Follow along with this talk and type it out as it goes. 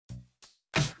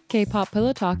K-pop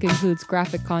Pillow Talk includes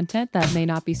graphic content that may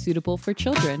not be suitable for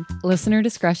children. Listener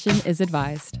discretion is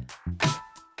advised.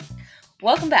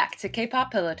 Welcome back to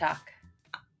K-pop Pillow Talk.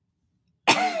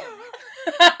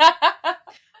 I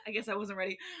guess I wasn't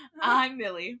ready. I'm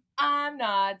Millie. I'm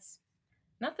Nods.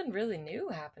 Nothing really new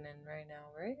happening right now,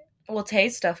 right? Well,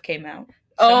 Tay's stuff came out.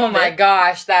 Oh my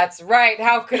gosh, that's right.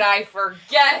 How could I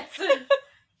forget?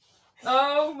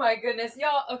 Oh my goodness.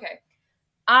 Y'all, okay.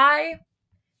 I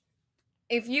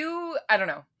don't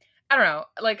know.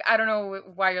 Like, I don't know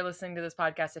why you're listening to this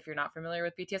podcast if you're not familiar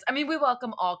with BTS. I mean, we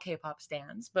welcome all K-pop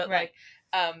stans, but right.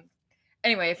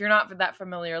 Anyway, if you're not that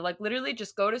familiar, like, literally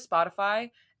just go to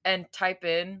Spotify and type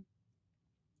in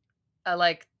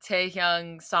like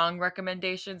Taehyung song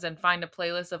recommendations and find a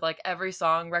playlist of like every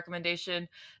song recommendation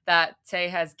that Tae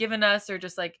has given us, or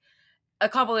just like a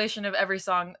compilation of every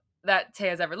song that Tae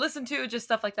has ever listened to, just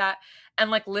stuff like that, and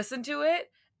like listen to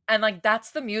it. And like,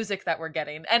 that's the music that we're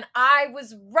getting. And I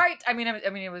was right. I mean,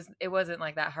 it wasn't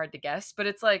like that hard to guess, but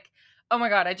it's like, oh my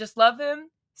God, I just love him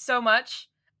so much.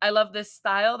 I love this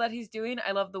style that he's doing.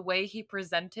 I love the way he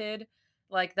presented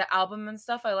like the album and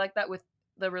stuff. I like that with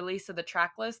the release of the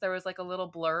track list, there was like a little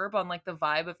blurb on like the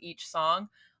vibe of each song.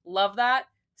 Love that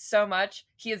so much.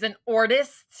 He is an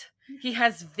artist. He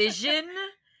has vision.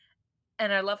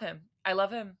 And I love him.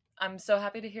 I'm so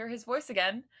happy to hear his voice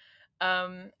again.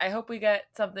 I hope we get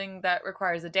something that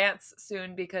requires a dance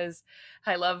soon, because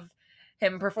I love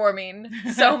him performing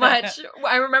so much.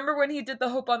 I remember when he did the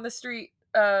Hope on the Street,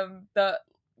 the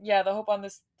Hope on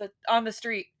the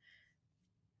Street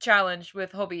challenge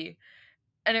with Hobie,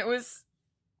 and it was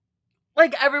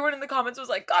like everyone in the comments was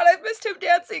like, "God, I've missed him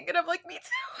dancing," and I'm like, "Me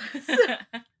too."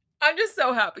 I'm just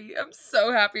so happy. I'm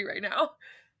so happy right now.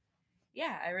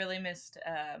 Yeah, I really missed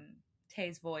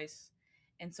Tae's voice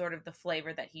and sort of the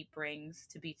flavor that he brings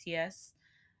to BTS.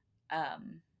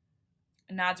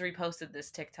 Nods reposted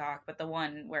this TikTok, but the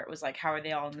one where it was like, how are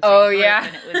they all in the same group? Yeah.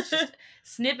 And it was just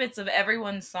snippets of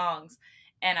everyone's songs.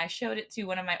 And I showed it to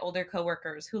one of my older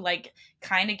coworkers who like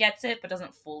kind of gets it, but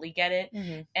doesn't fully get it.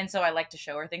 Mm-hmm. And so I like to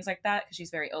show her things like that because she's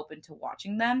very open to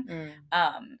watching them.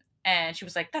 And she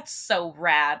was like, that's so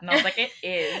rad. And I was like, it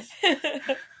is.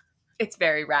 It's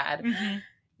very rad. Mm-hmm.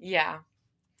 Yeah.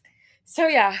 So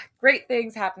yeah, great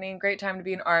things happening. Great time to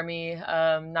be in ARMY.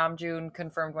 Namjoon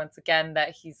confirmed once again that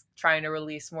he's trying to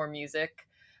release more music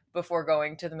before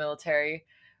going to the military,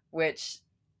 which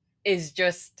is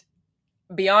just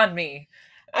beyond me.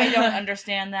 I don't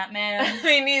understand that, man.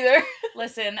 Me neither.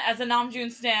 Listen, as a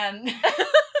Namjoon stan,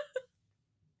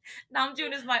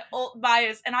 Namjoon is my old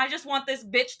bias, and I just want this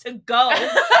bitch to go.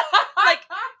 Like,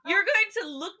 you're going to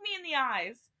look me in the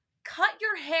eyes, cut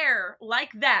your hair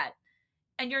like that,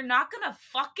 and you're not gonna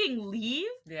fucking leave?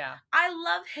 Yeah. I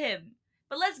love him,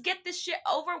 but let's get this shit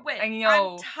over with. I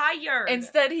know. I'm tired.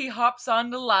 Instead, he hops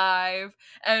on the live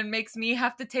and makes me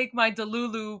have to take my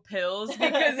Delulu pills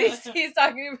because he's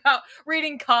talking about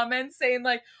reading comments saying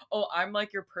like, "Oh, I'm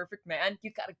like your perfect man. You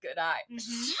got a good eye."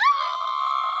 Mm-hmm.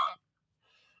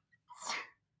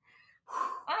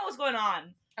 I don't know what's going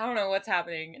on. I don't know what's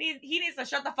happening. He needs to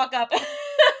shut the fuck up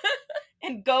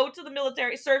and go to the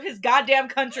military, serve his goddamn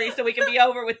country so we can be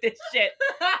over with this shit.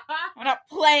 I'm not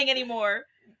playing anymore.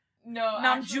 No,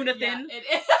 Namjoonathan. Yeah, it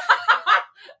is.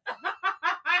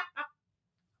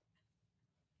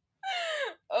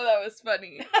 Oh, that was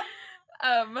funny.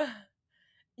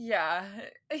 Yeah,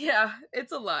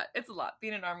 it's a lot.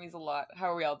 Being in ARMY's a lot.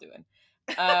 How are we all doing?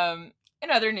 In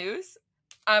other news,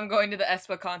 I'm going to the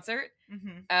S.5 concert.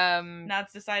 Mm-hmm.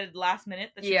 Nods decided last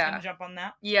minute that she was going to jump on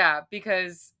that. Yeah,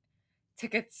 because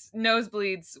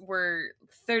nosebleeds were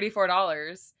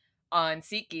 $34 on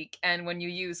SeatGeek, and when you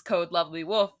use code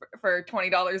LovelyWolf for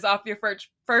 $20 off your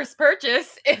first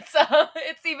purchase, it's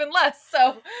even less.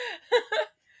 So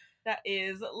that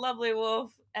is LovelyWolf,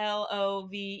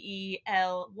 LOVELYWOLFE.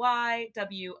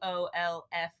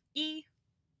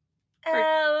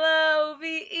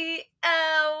 LOVELY.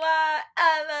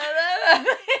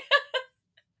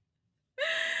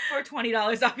 For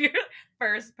 $20 off your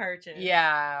first purchase.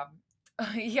 Yeah.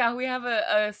 Yeah, we have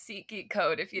a SeatGeek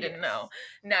code if you didn't know.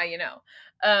 Now you know.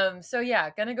 So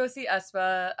yeah, gonna go see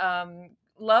S.5.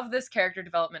 Love this character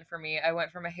development for me. I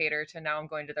went from a hater to now I'm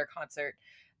going to their concert.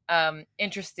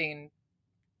 Interesting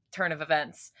turn of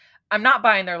events. I'm not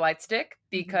buying their light stick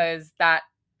because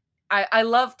I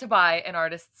love to buy an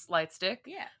artist's light stick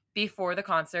before the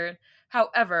concert.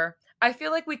 However, I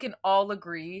feel like we can all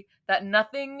agree that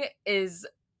nothing is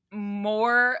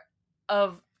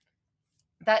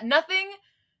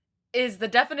the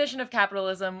definition of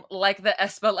capitalism like the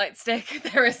aespa light stick.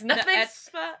 There is nothing. The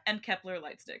aespa and Kepler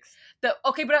light sticks.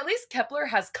 Okay, but at least Kepler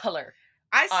has color.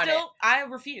 I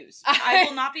refuse. I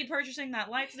will not be purchasing that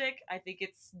light stick. I think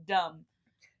it's dumb.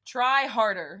 Try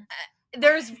harder.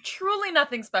 There's truly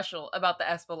nothing special about the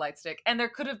S.5 light stick, and there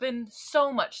could have been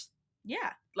so much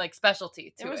like specialty to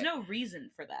it. There was no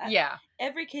reason for that. Yeah.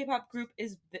 Every K-pop group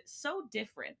is so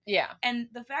different. Yeah. And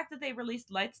the fact that they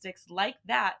released light sticks like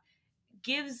that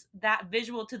gives that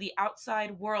visual to the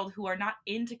outside world who are not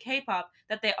into K-pop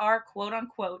that they are quote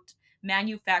unquote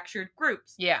manufactured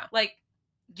groups. Yeah. Like,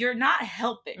 you're not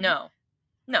helping. No.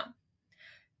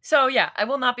 So yeah, I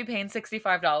will not be paying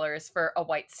 $65 for a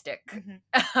white stick.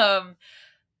 Mm-hmm.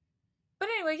 But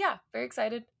anyway, yeah, very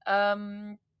excited.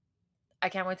 I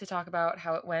can't wait to talk about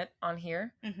how it went on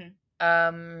here.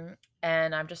 Mm-hmm.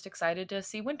 And I'm just excited to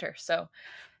see Winter. So,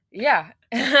 yeah.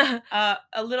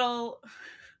 A little,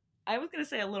 I was gonna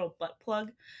say a little butt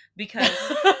plug because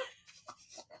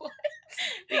What?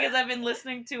 because I've been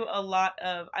listening to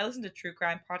I listen to true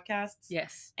crime podcasts.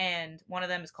 Yes. And one of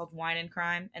them is called Wine and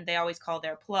Crime, and they always call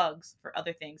their plugs for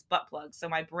other things butt plugs. So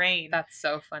my brain That's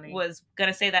so funny. was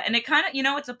gonna say that, and it kind of,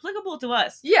 it's applicable to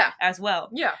us. Yeah. As well.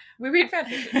 Yeah. We read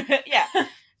fanfiction. Yeah.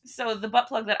 So the butt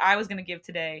plug that I was gonna give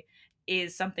today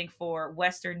is something for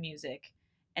Western music,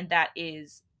 and that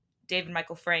is David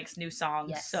Michael Frank's new song,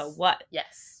 Yes. So What?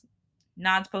 Yes.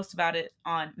 Nod's posted about it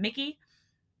on Mickey.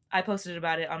 I posted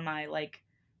about it on my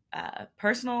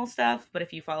personal stuff, but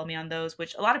if you follow me on those,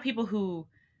 which a lot of people who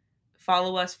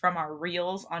follow us from our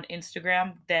reels on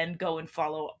Instagram then go and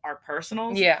follow our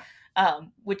personals. Yeah.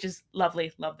 Which is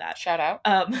lovely. Love that. Shout out.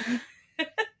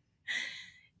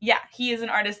 Yeah, he is an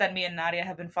artist that me and Nadia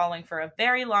have been following for a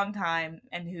very long time,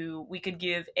 and who we could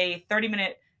give a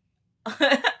 30-minute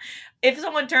if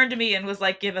someone turned to me and was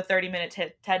like, give a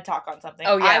 30-minute TED talk on something,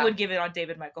 I would give it on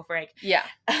David Michael Frank. Yeah.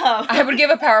 I would give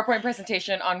a PowerPoint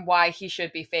presentation on why he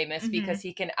should be famous, Mm-hmm. because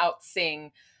he can outsing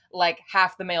like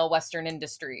half the male Western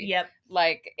industry. Yep.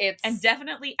 Like, it's... And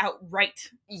definitely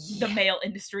outright the male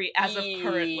industry as of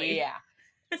currently. Yeah.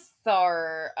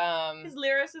 So, his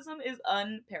lyricism is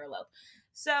unparalleled.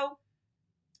 So,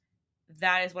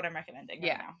 that is what I'm recommending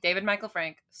right now. David Michael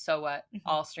Frank, So What? Mm-hmm.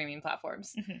 All streaming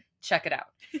platforms. Mm-hmm. Check it out.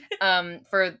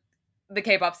 For the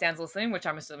K-pop stands listening, which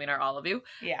I'm assuming are all of you.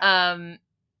 Yeah.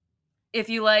 If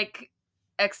you like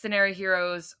Extraordinary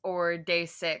Heroes or Day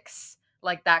 6,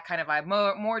 like that kind of vibe,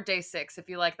 more Day 6, if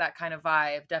you like that kind of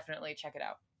vibe, definitely check it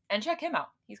out. And check him out.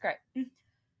 He's great.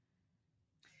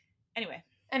 Anyway.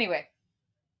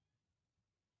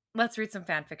 Let's read some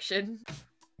fan fiction.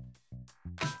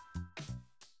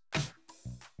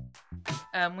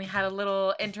 We had a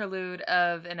little interlude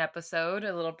of an episode,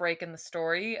 a little break in the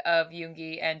story of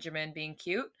Yoongi and Jimin being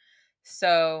cute.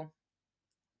 So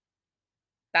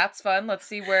that's fun. Let's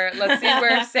see where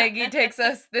Seigi takes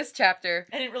us this chapter.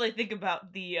 I didn't really think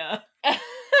about the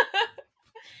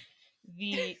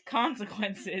the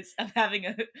consequences of having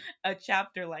a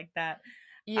chapter like that.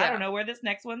 Yeah. I don't know where this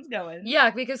next one's going. Yeah,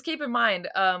 because keep in mind,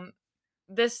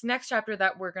 this next chapter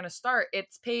that we're going to start,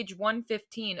 it's page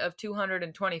 115 of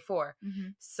 224. Mm-hmm.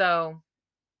 So,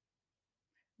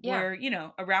 yeah.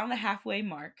 We're, around the halfway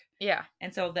mark. Yeah.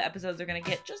 And so the episodes are going to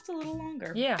get just a little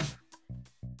longer. Yeah.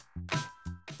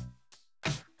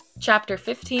 Chapter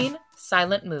 15,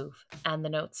 Silent Move. And the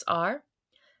notes are: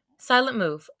 Silent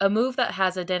Move, a move that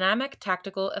has a dynamic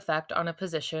tactical effect on a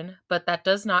position, but that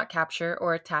does not capture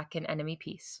or attack an enemy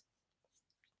piece.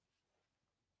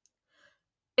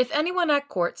 If anyone at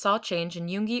court saw change in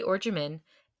Yoongi or Jimin,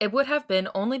 it would have been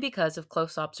only because of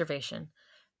close observation.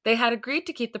 They had agreed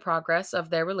to keep the progress of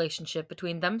their relationship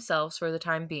between themselves for the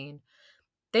time being.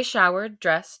 They showered,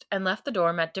 dressed, and left the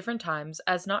dorm at different times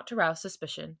as not to rouse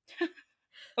suspicion.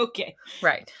 Okay.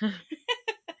 Right.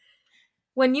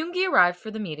 When Yoongi arrived for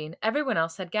the meeting, everyone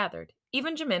else had gathered.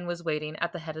 Even Jimin was waiting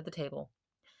at the head of the table.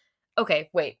 Okay,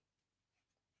 wait.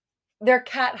 They're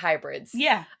cat hybrids.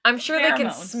 Yeah. I'm sure they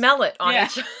can smell it on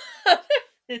each other.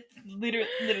 It's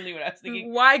literally what I was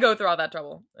thinking. Why go through all that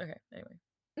trouble? Okay, anyway.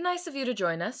 Nice of you to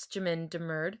join us, Jimin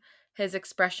demurred, his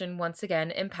expression once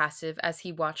again impassive as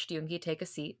he watched Yoongi take a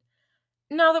seat.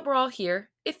 Now that we're all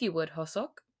here, if you would,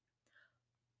 Hosok.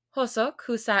 Hosok,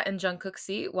 who sat in Jungkook's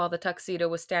seat while the tuxedo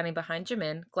was standing behind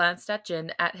Jimin, glanced at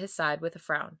Jin at his side with a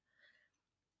frown.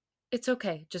 It's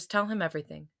okay, just tell him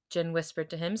everything, Jin whispered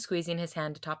to him, squeezing his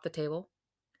hand atop the table.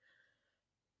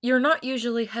 You're not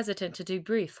usually hesitant to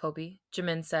debrief, Hobi,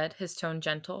 Jimin said, his tone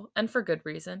gentle, and for good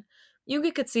reason.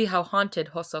 Yoongi could see how haunted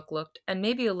Hosok looked, and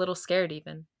maybe a little scared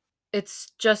even.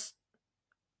 It's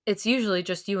usually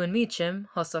just you and me, Jim,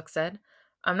 Hosok said.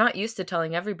 I'm not used to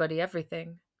telling everybody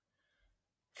everything.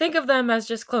 Think of them as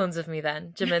just clones of me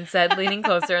then, Jimin said, leaning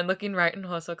closer and looking right in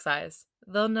Hosok's eyes.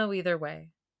 They'll know either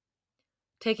way.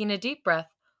 Taking a deep breath,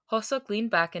 Hosuk leaned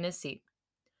back in his seat.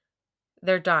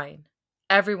 They're dying.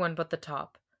 Everyone but the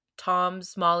top.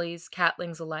 Toms, Mollies,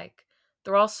 Catlings alike.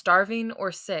 They're all starving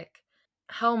or sick.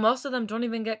 Hell, most of them don't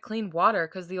even get clean water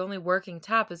because the only working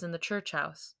tap is in the church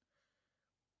house.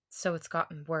 So it's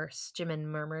gotten worse, Jimin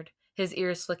murmured, his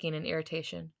ears flicking in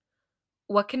irritation.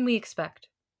 What can we expect?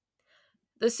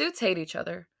 The suits hate each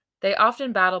other. They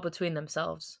often battle between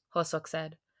themselves, Hosuk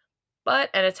said. But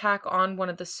an attack on one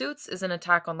of the suits is an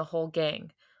attack on the whole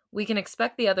gang. We can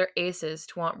expect the other aces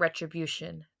to want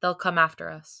retribution. They'll come after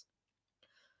us.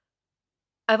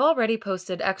 I've already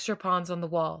posted extra pawns on the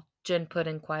wall, Jin put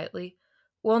in quietly.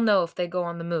 We'll know if they go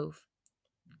on the move.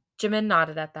 Jimin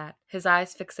nodded at that, his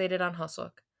eyes fixated on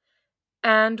Hosuk.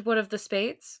 And what of the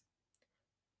spades?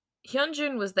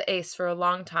 Hyunjun was the ace for a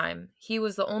long time. He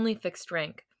was the only fixed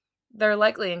rank. They're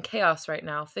likely in chaos right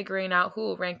now, figuring out who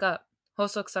will rank up.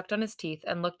 Hosuk sucked on his teeth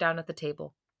and looked down at the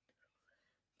table.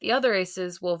 The other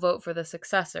aces will vote for the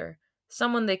successor,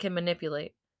 someone they can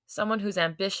manipulate, someone who's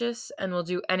ambitious and will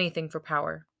do anything for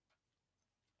power.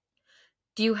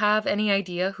 Do you have any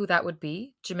idea who that would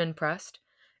be? Jimin pressed.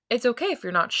 It's okay if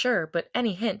you're not sure, but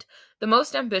any hint. The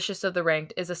most ambitious of the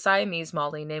ranked is a Siamese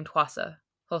Molly named Hwasa,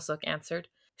 Hosuk answered.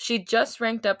 She'd just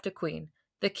ranked up to queen.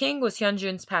 The king was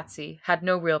Hyunjun's patsy, had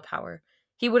no real power.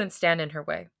 He wouldn't stand in her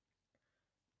way.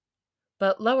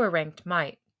 But lower ranked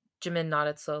might, Jimin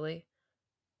nodded slowly.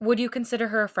 Would you consider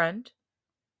her a friend?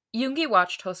 Yoongi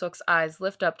watched Hosuk's eyes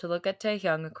lift up to look at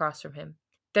Taehyung across from him.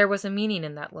 There was a meaning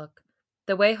in that look.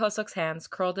 The way Hosuk's hands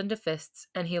curled into fists,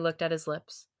 and he looked at his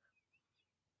lips.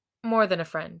 More than a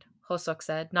friend, Hosuk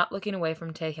said, not looking away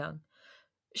from Taehyung.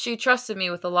 She trusted me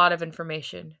with a lot of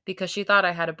information, because she thought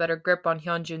I had a better grip on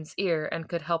Hyunjun's ear and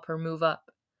could help her move up.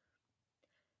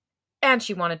 And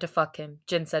she wanted to fuck him,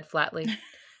 Jin said flatly.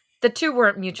 The two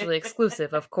weren't mutually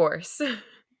exclusive, of course.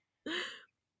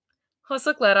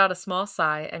 Hosuk let out a small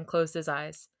sigh and closed his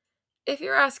eyes. If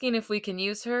you're asking if we can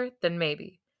use her, then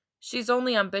maybe. She's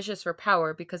only ambitious for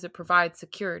power because it provides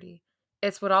security.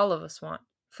 It's what all of us want.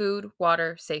 Food,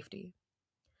 water, safety.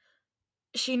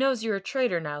 She knows you're a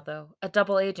traitor now, though, a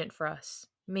double agent for us.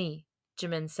 Me,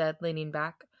 Jimin said, leaning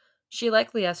back. She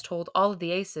likely has told all of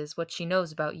the aces what she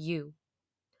knows about you.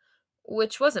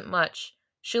 Which wasn't much.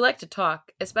 She liked to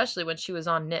talk, especially when she was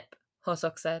on Nip,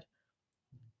 Hosuk said.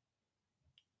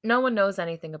 No one knows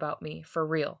anything about me, for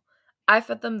real. I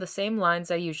fed them the same lines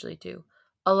I usually do.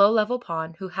 A low-level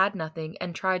pawn who had nothing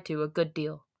and tried to a good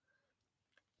deal.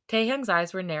 Taehyung's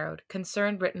eyes were narrowed,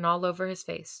 concern written all over his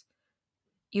face.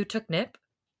 You took Nip?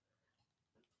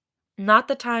 Not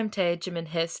the time, Tae, Jimin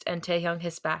hissed, and Taehyung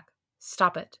hissed back.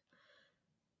 Stop it.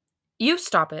 You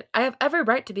stop it. I have every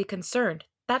right to be concerned.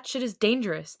 That shit is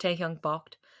dangerous, Taehyung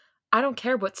balked. I don't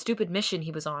care what stupid mission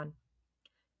he was on.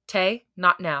 Tae,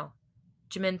 not now.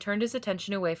 Jimin turned his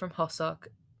attention away from Hosuk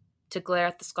to glare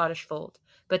at the Scottish fold,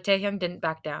 but Taehyung didn't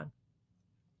back down.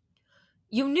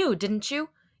 You knew, didn't you?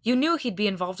 You knew he'd be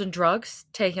involved in drugs,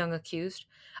 Taehyung accused.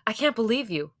 I can't believe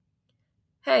you.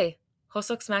 Hey,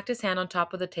 Hosuk smacked his hand on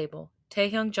top of the table,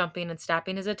 Taehyung jumping and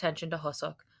snapping his attention to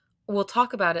Hosuk. We'll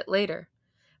talk about it later.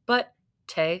 But,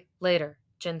 Tae, later,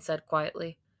 Jin said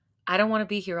quietly. I don't want to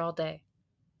be here all day.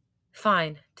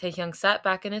 Fine, Taehyung sat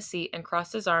back in his seat and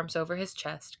crossed his arms over his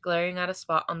chest, glaring at a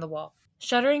spot on the wall.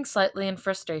 Shuddering slightly in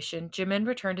frustration, Jimin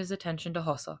returned his attention to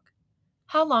Hosuk.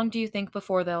 How long do you think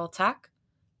before they'll attack?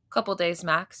 Couple days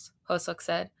max, Hosuk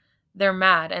said. They're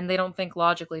mad, and they don't think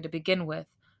logically to begin with.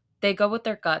 They go with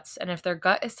their guts, and if their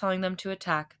gut is telling them to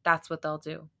attack, that's what they'll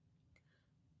do.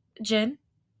 Jin?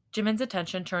 Jimin's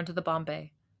attention turned to the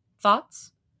Bombay.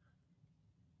 Thoughts?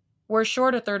 We're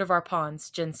short a third of our pawns,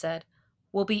 Jin said.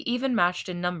 We'll be even matched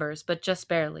in numbers, but just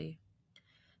barely.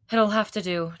 It'll have to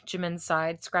do, Jimin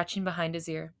sighed, scratching behind his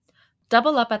ear.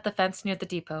 Double up at the fence near the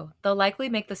depot. They'll likely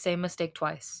make the same mistake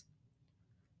twice.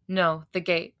 No, the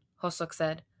gate, Hosuk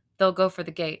said. They'll go for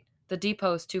the gate. The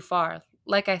depot's too far.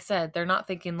 Like I said, they're not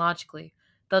thinking logically.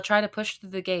 They'll try to push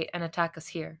through the gate and attack us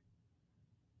here.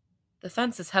 The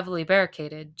fence is heavily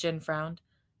barricaded, Jin frowned.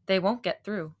 They won't get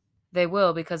through. They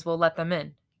will because we'll let them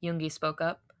in, Yoongi spoke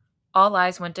up. All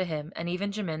eyes went to him, and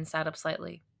even Jimin sat up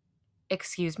slightly.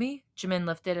 Excuse me? Jimin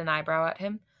lifted an eyebrow at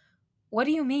him. What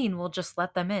do you mean we'll just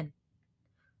let them in?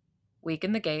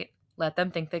 Weaken the gate. Let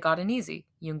them think they got in easy,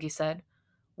 Yoongi said.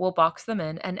 We'll box them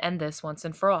in and end this once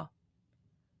and for all.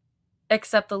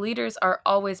 Except the leaders are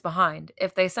always behind.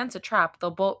 If they sense a trap,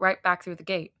 they'll bolt right back through the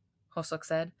gate, Hosuk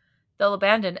said. They'll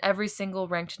abandon every single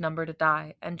ranked number to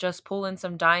die, and just pull in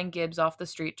some dying Gibbs off the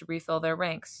street to refill their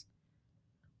ranks.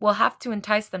 We'll have to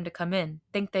entice them to come in.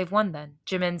 Think they've won then,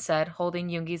 Jimin said, holding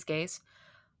Yoongi's gaze.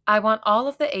 I want all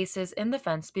of the aces in the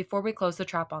fence before we close the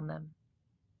trap on them.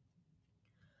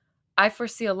 I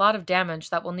foresee a lot of damage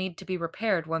that will need to be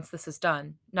repaired once this is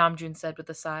done, Namjoon said with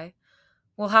a sigh.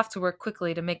 We'll have to work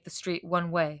quickly to make the street one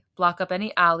way, block up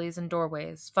any alleys and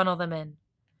doorways, funnel them in.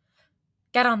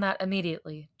 Get on that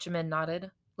immediately, Jimin nodded,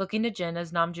 looking to Jin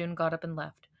as Namjoon got up and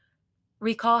left.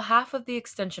 Recall half of the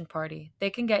extension party.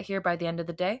 They can get here by the end of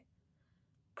the day?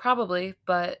 Probably,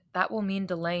 but that will mean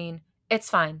delaying. It's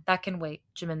fine, that can wait,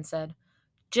 Jimin said.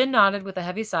 Jin nodded with a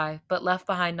heavy sigh, but left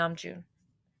behind Namjoon.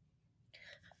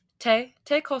 Take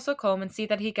Hosok home and see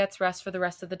that he gets rest for the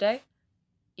rest of the day?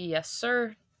 Yes,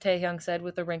 sir, Taehyung said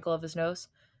with a wrinkle of his nose.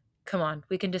 Come on,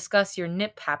 we can discuss your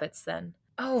nip habits then.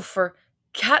 Oh, for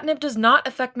catnip does not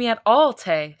affect me at all,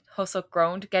 Tae, Hosok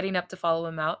groaned, getting up to follow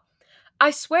him out.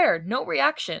 I swear, no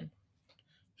reaction.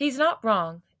 He's not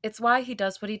wrong. It's why he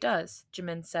does what he does,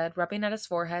 Jimin said, rubbing at his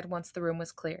forehead once the room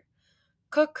was clear.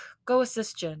 Cook, go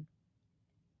assist Jin.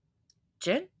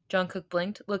 Jin? Jungkook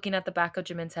blinked, looking at the back of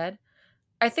Jimin's head.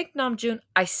 I think Namjoon.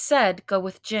 I said go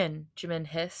with Jin, Jimin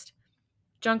hissed.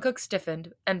 Jungkook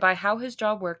stiffened, and by how his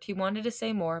jaw worked, he wanted to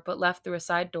say more, but left through a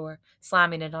side door,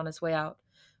 slamming it on his way out.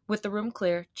 With the room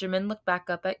clear, Jimin looked back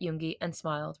up at Yoongi and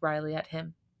smiled wryly at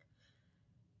him.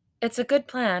 It's a good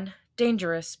plan.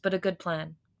 Dangerous, but a good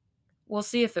plan. We'll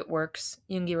see if it works,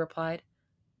 Yoongi replied.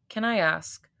 Can I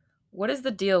ask, what is the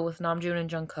deal with Namjoon and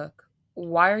Jungkook?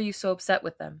 Why are you so upset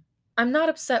with them? I'm not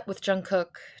upset with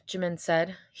Jungkook, Jimin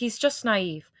said. He's just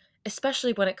naive,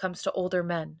 especially when it comes to older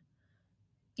men.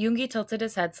 Yoongi tilted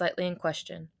his head slightly in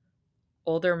question.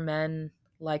 Older men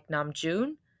like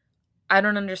Namjoon? I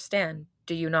don't understand.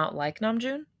 Do you not like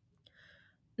Namjoon?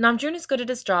 Namjoon is good at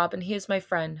his job and he is my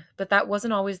friend, but that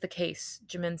wasn't always the case,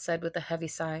 Jimin said with a heavy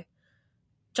sigh.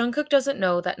 Jungkook doesn't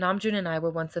know that Namjoon and I were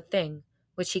once a thing,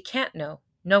 which he can't know.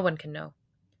 No one can know.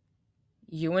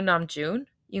 You and Namjoon?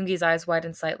 Yoongi's eyes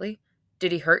widened slightly.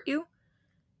 Did he hurt you?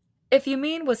 If you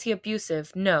mean was he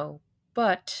abusive, no.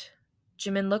 But...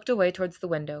 Jimin looked away towards the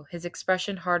window, his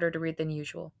expression harder to read than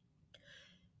usual.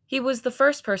 He was the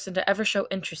first person to ever show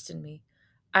interest in me.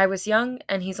 I was young,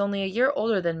 and he's only a year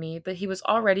older than me, but he was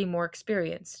already more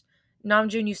experienced.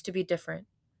 Namjoon used to be different.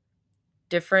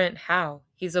 Different how?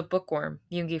 He's a bookworm,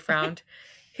 Yoongi frowned.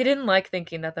 He didn't like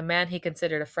thinking that the man he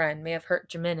considered a friend may have hurt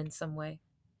Jimin in some way.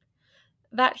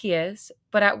 That he is,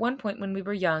 but at one point when we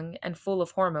were young and full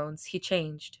of hormones, he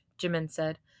changed, Jimin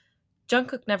said.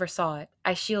 Jungkook never saw it.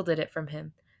 I shielded it from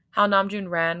him. How Namjoon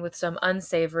ran with some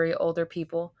unsavory older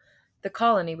people. The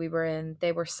colony we were in,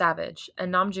 they were savage,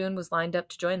 and Namjoon was lined up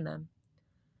to join them.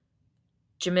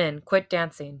 Jimin, quit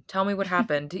dancing. Tell me what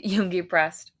happened, Yoongi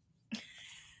pressed.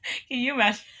 Can you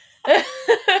imagine?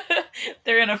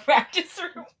 They're in a practice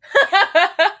room.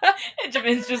 And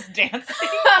Jimin's just dancing.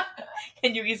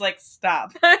 And Yugi's like,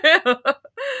 stop.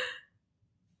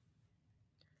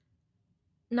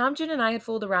 Namjoon and I had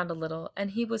fooled around a little,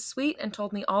 and he was sweet and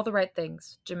told me all the right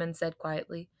things, Jimin said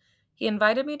quietly. He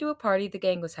invited me to a party the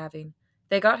gang was having.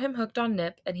 They got him hooked on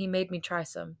nip, and he made me try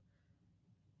some.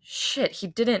 Shit, he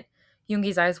didn't.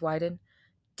 Yoongi's eyes widened.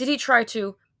 Did he try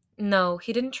to... No,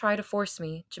 he didn't try to force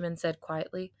me, Jimin said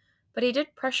quietly. But he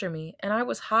did pressure me, and I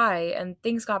was high, and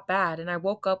things got bad, and I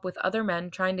woke up with other men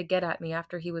trying to get at me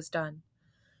after he was done.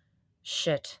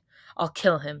 Shit. I'll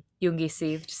kill him, Yoongi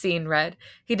seethed, seeing red.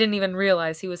 He didn't even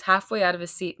realize he was halfway out of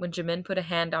his seat when Jimin put a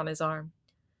hand on his arm.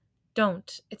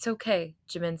 Don't. It's okay,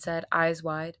 Jimin said, eyes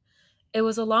wide. It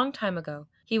was a long time ago.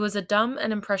 He was a dumb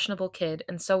and impressionable kid,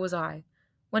 and so was I.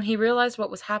 When he realized what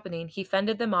was happening, he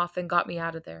fended them off and got me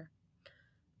out of there.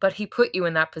 But he put you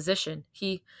in that position.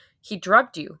 He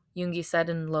drugged you, Yoongi said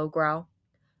in a low growl.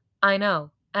 I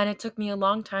know, and it took me a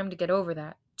long time to get over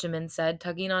that, Jimin said,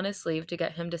 tugging on his sleeve to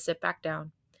get him to sit back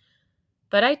down.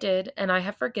 But I did, and I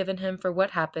have forgiven him for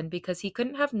what happened because he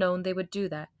couldn't have known they would do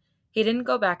that. He didn't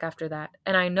go back after that,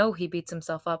 and I know he beats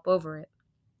himself up over it.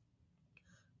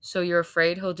 So you're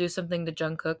afraid he'll do something to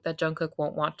Jungkook that Jungkook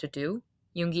won't want to do?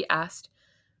 Yoongi asked.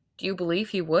 Do you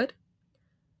believe he would?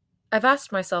 I've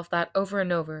asked myself that over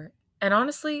and over, and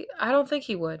honestly, I don't think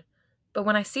he would. But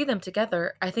when I see them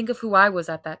together, I think of who I was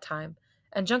at that time,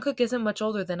 and Jungkook isn't much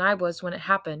older than I was when it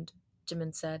happened,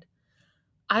 Jimin said.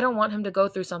 I don't want him to go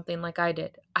through something like I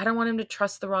did. I don't want him to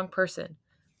trust the wrong person.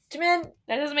 Jimin!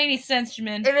 That doesn't make any sense,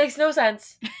 Jimin. It makes no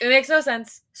sense. It makes no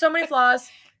sense. So many flaws.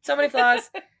 So many flaws.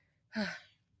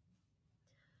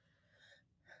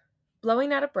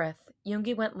 Blowing out of breath,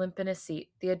 Yoongi went limp in his seat,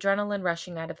 the adrenaline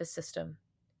rushing out of his system.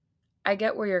 I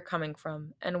get where you're coming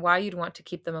from, and why you'd want to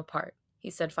keep them apart, he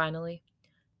said finally.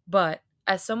 But,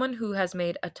 as someone who has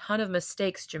made a ton of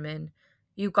mistakes, Jimin,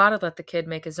 you gotta let the kid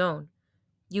make his own.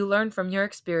 You learn from your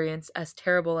experience, as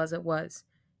terrible as it was.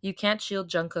 You can't shield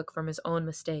Jungkook from his own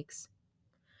mistakes.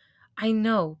 I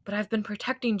know, but I've been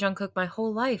protecting Jungkook my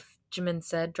whole life, Jimin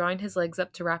said, drawing his legs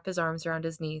up to wrap his arms around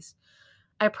his knees.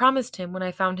 I promised him when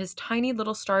I found his tiny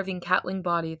little starving catling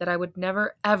body that I would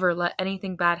never ever let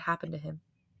anything bad happen to him.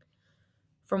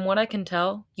 From what I can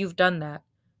tell, you've done that.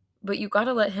 But you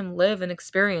gotta let him live and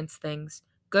experience things,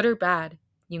 good or bad,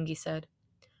 Yoongi said.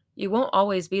 You won't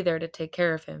always be there to take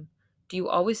care of him. Do you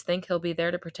always think he'll be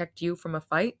there to protect you from a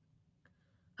fight?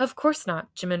 Of course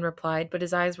not, Jimin replied, but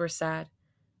his eyes were sad.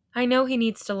 I know he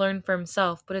needs to learn for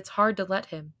himself, but it's hard to let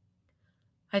him.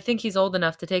 I think he's old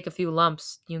enough to take a few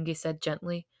lumps, Yoongi said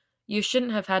gently. You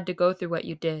shouldn't have had to go through what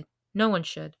you did. No one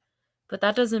should. But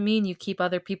that doesn't mean you keep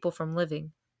other people from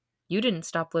living. You didn't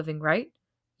stop living, right?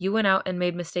 You went out and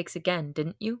made mistakes again,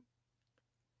 didn't you?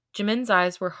 Jimin's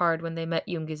eyes were hard when they met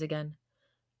Yoongi's again.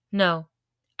 No,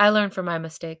 I learned from my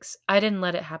mistakes. I didn't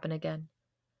let it happen again.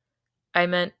 I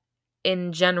meant,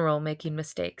 in general, making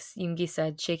mistakes, Yoongi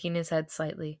said, shaking his head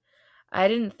slightly. I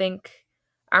didn't think.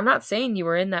 I'm not saying you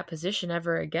were in that position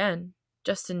ever again,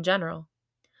 just in general.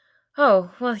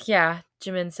 Oh, well, yeah,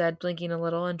 Jimin said, blinking a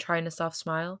little and trying a soft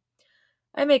smile.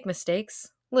 I make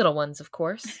mistakes. Little ones, of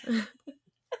course.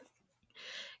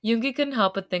 Yoongi couldn't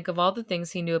help but think of all the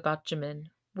things he knew about Jimin,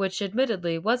 which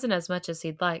admittedly wasn't as much as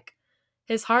he'd like.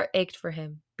 His heart ached for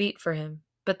him, beat for him,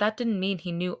 but that didn't mean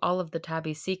he knew all of the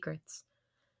tabby's secrets.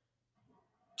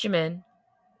 Jimin,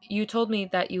 you told me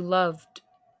that you loved.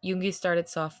 Yoongi started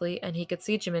softly, and he could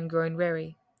see Jimin growing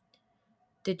wary.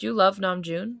 Did you love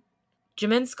Namjoon?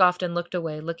 Jimin scoffed and looked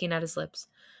away, looking at his lips.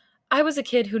 I was a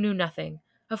kid who knew nothing.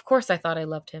 Of course I thought I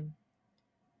loved him.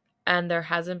 And there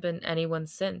hasn't been anyone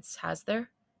since, has there?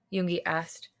 Yoongi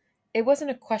asked. It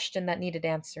wasn't a question that needed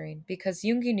answering, because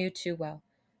Yoongi knew too well.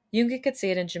 Yoongi could see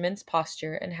it in Jimin's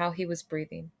posture and how he was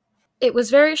breathing. It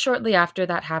was very shortly after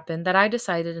that happened that I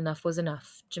decided enough was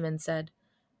enough, Jimin said.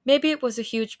 Maybe it was a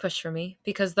huge push for me,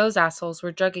 because those assholes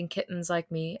were drugging kittens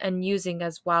like me and using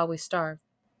us while we starved.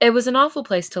 It was an awful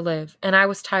place to live, and I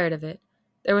was tired of it.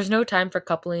 There was no time for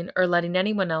coupling or letting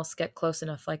anyone else get close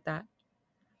enough like that.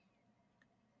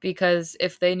 Because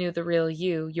if they knew the real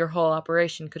you, your whole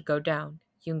operation could go down,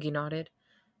 Yoongi nodded.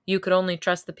 You could only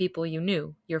trust the people you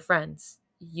knew, your friends.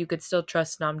 You could still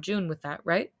trust Namjoon with that,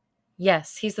 right?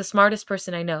 Yes, he's the smartest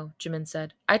person I know, Jimin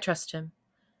said. I trust him.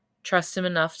 Trust him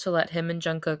enough to let him and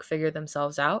Jungkook figure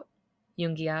themselves out?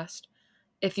 Yoongi asked.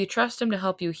 If you trust him to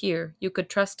help you here, you could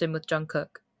trust him with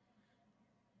Jungkook.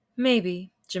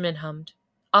 Maybe, Jimin hummed.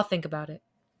 I'll think about it.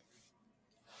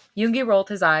 Yoongi rolled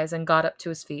his eyes and got up to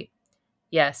his feet.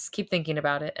 Yes, keep thinking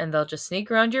about it, and they'll just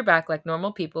sneak around your back like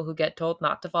normal people who get told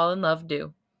not to fall in love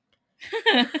do.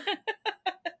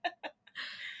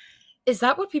 Is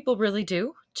that what people really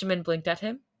do? Jimin blinked at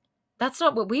him. That's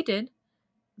not what we did.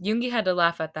 Yoongi had to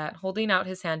laugh at that, holding out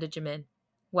his hand to Jimin.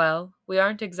 Well, we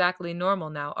aren't exactly normal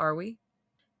now, are we?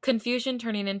 Confusion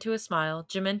turning into a smile,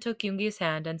 Jimin took Yoongi's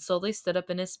hand and slowly stood up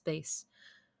in his space.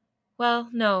 Well,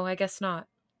 no, I guess not.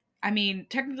 I mean,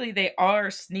 technically they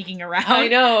are sneaking around. I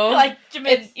know. Like,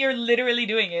 Jimin, you're literally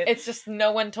doing it. It's just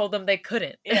no one told them they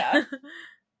couldn't. Yeah.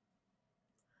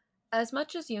 As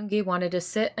much as Yoongi wanted to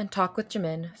sit and talk with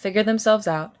Jimin, figure themselves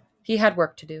out, he had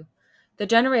work to do. The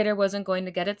generator wasn't going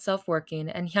to get itself working,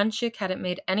 and Hyunshik hadn't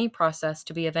made any process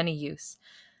to be of any use.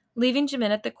 Leaving Jimin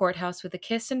at the courthouse with a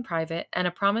kiss in private and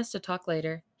a promise to talk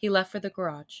later, he left for the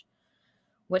garage.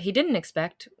 What he didn't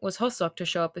expect was Hosok to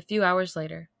show up a few hours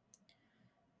later.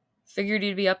 Figured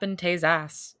you'd be up in Tae's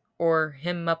ass. Or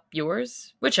him up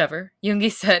yours? Whichever,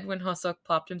 Yoongi said when Hosok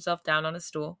plopped himself down on a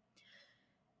stool.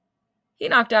 He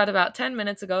knocked out about 10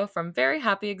 minutes ago from very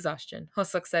happy exhaustion,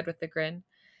 Hosok said with a grin.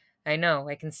 I know,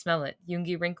 I can smell it.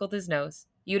 Yoongi wrinkled his nose.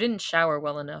 You didn't shower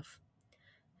well enough.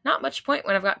 Not much point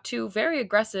when I've got two very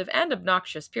aggressive and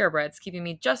obnoxious purebreds keeping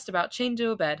me just about chained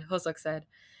to a bed, Hosok said.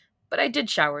 But I did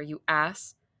shower, you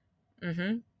ass.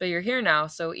 But you're here now,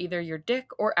 so either your dick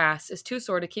or ass is too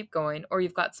sore to keep going, or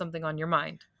you've got something on your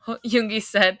mind, Yoongi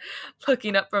said,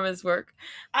 looking up from his work.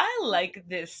 I like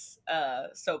this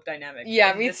soap dynamic.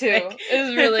 Yeah, me too. It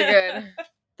was really good.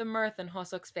 The mirth in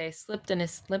Hosok's face slipped and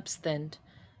his lips thinned.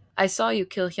 I saw you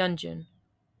kill Hyunjun.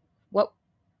 What,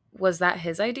 was that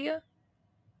his idea?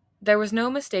 There was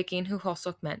no mistaking who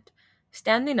Hosok meant.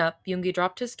 Standing up, Yoongi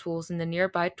dropped his tools in the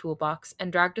nearby toolbox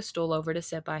and dragged a stool over to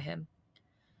sit by him.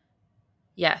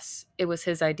 Yes, it was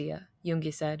his idea,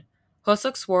 Yoongi said.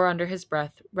 Hosok swore under his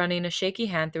breath, running a shaky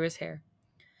hand through his hair.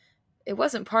 It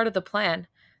wasn't part of the plan.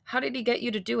 How did he get you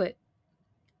to do it?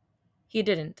 He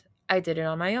didn't. I did it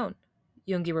on my own,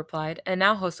 Yoongi replied, and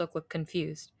now Hosok looked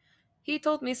confused. He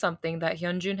told me something that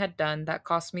Hyunjun had done that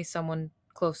cost me someone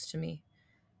close to me.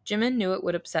 Jimin knew it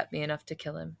would upset me enough to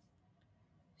kill him.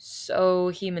 So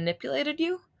he manipulated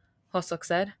you? Hosuk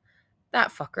said. That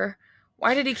fucker.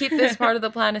 Why did he keep this part of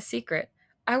the plan a secret?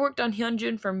 I worked on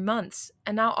Hyunjun for months,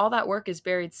 and now all that work is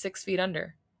buried 6 feet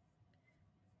under.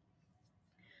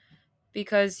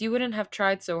 Because you wouldn't have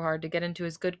tried so hard to get into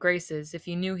his good graces if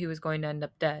you knew he was going to end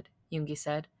up dead, Yoongi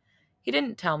said. He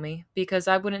didn't tell me, because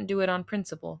I wouldn't do it on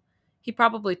principle. He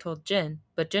probably told Jin,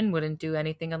 but Jin wouldn't do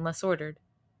anything unless ordered.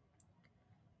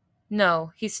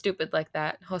 No, he's stupid like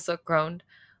that, Hosuk groaned.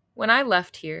 When I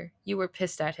left here, you were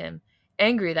pissed at him,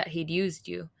 angry that he'd used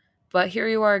you. But here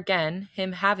you are again,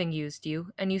 him having used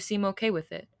you, and you seem okay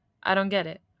with it. I don't get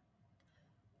it.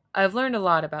 I've learned a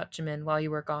lot about Jimin while you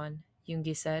were gone,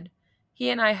 Yoongi said. He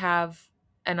and I have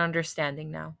an understanding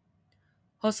now.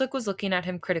 Hosuk was looking at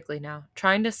him critically now,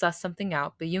 trying to suss something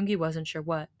out, but Yoongi wasn't sure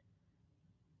what.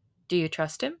 Do you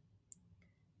trust him?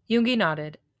 Yoongi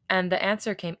nodded, and the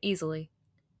answer came easily.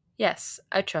 Yes,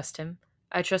 I trust him.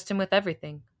 I trust him with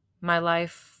everything. My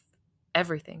life.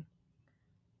 Everything.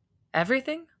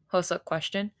 Everything? Hosuk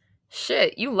questioned.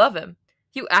 Shit, you love him.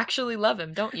 You actually love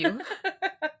him, don't you?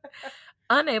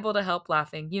 Unable to help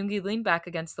laughing, Yoongi leaned back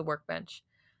against the workbench.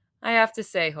 I have to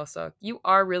say, Hosuk, you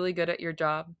are really good at your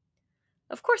job.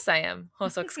 Of course I am,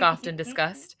 Hosuk scoffed in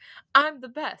disgust. I'm the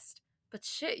best. But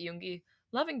shit, Yoongi,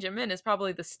 loving Jimin is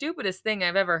probably the stupidest thing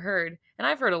I've ever heard, and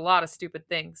I've heard a lot of stupid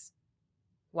things.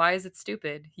 Why is it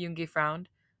stupid? Yoongi frowned.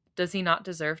 Does he not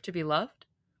deserve to be loved?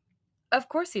 Of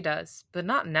course he does, but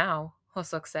not now,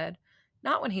 Hosuk said.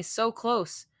 Not when he's so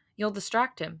close. You'll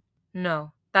distract him.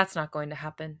 No, that's not going to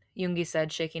happen, Yoongi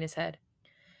said, shaking his head.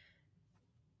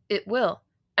 It will,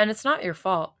 and it's not your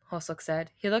fault, Hosuk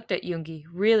said. He looked at Yoongi,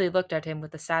 really looked at him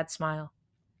with a sad smile.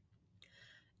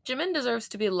 Jimin deserves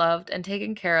to be loved and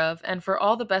taken care of and for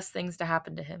all the best things to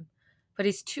happen to him. But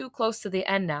he's too close to the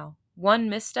end now. One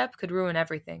misstep could ruin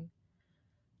everything.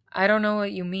 I don't know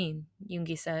what you mean,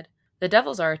 Yoongi said. The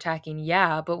devils are attacking,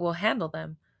 yeah, but we'll handle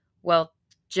them. Well,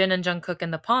 Jin and Jungkook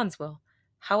and the pawns will.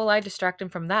 How will I distract him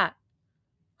from that?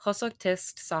 Hosuk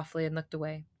tissed softly and looked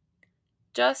away.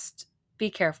 Just be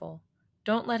careful.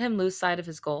 Don't let him lose sight of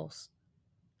his goals.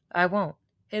 I won't.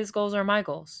 His goals are my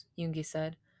goals, Yoongi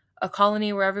said. A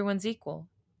colony where everyone's equal.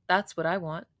 That's what I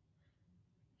want.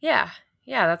 Yeah,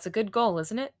 that's a good goal,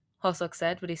 isn't it? Hosuk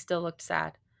said, but he still looked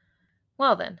sad.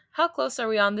 Well then, how close are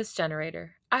we on this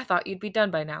generator? I thought you'd be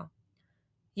done by now.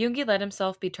 Yoongi let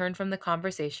himself be turned from the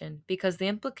conversation because the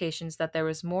implications that there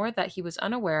was more that he was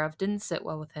unaware of didn't sit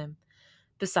well with him.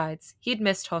 Besides, he'd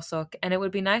missed Hosuk, and it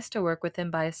would be nice to work with him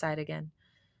by his side again.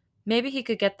 Maybe he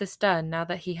could get this done now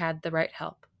that he had the right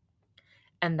help.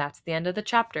 And that's the end of the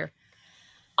chapter.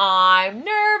 I'm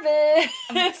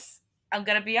nervous. I'm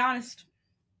gonna be honest.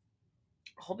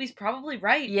 Hobie's probably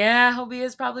right. Yeah, Hobie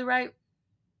is probably right.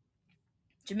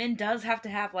 Jimin does have to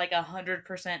have like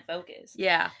 100% focus.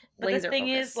 Yeah, but laser the thing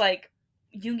focus. Is, like,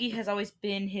 Yoongi has always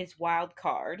been his wild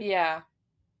card. Yeah.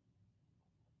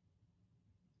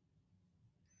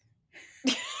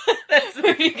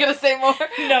 Were you gonna say more?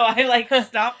 No, I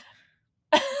stopped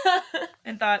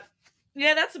and thought,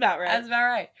 yeah, that's about right. That's about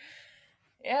right.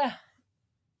 Yeah.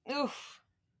 Oof.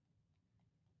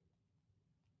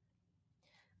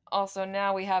 Also,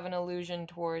 now we have an allusion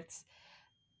towards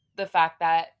the fact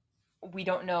that we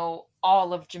don't know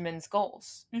all of Jimin's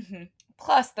goals. Mm-hmm.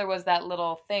 Plus, there was that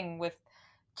little thing with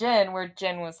Jin where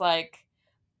Jin was like,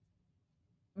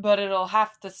 but it'll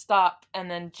have to stop, and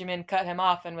then Jimin cut him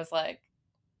off and was like,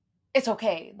 it's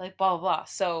okay, like, blah, blah, blah.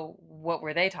 So, what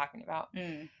were they talking about?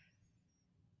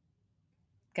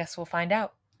 Guess we'll find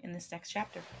out in this next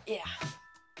chapter. Yeah.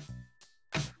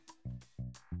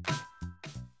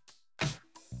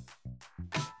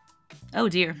 Oh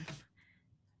dear.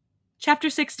 Chapter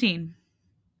 16.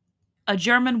 A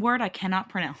German word I cannot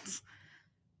pronounce.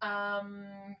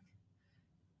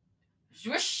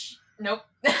 Zwish. Nope.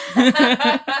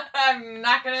 I'm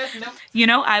not gonna. Nope. You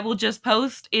know, I will just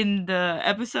post in the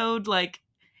episode, like,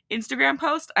 Instagram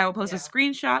post, I will post a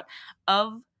screenshot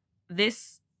of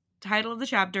this title of the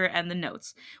chapter and the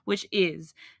notes, which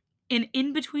is an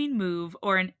in-between move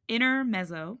or an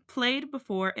intermezzo played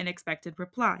before an expected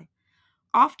reply.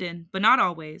 Often, but not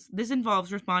always, this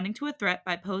involves responding to a threat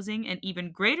by posing an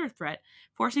even greater threat,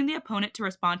 forcing the opponent to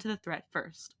respond to the threat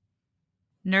first.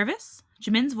 Nervous?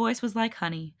 Jimin's voice was like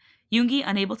honey. Yoongi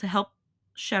unable to help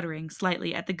shuddering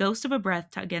slightly at the ghost of a breath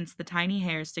against the tiny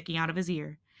hair sticking out of his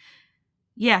ear.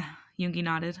 Yeah, Yoongi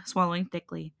nodded, swallowing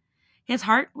thickly. His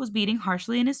heart was beating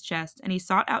harshly in his chest, and he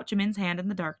sought out Jimin's hand in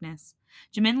the darkness.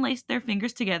 Jimin laced their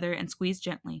fingers together and squeezed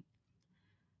gently.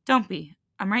 Don't be.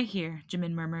 I'm right here,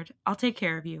 Jimin murmured. I'll take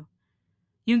care of you.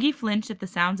 Yoongi flinched at the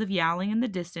sounds of yowling in the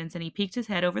distance, and he peeked his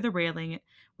head over the railing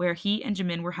where he and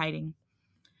Jimin were hiding.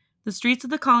 The streets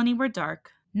of the colony were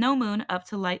dark. No moon up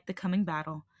to light the coming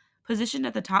battle. Positioned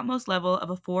at the topmost level of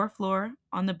a 4th floor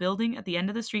on the building at the end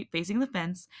of the street facing the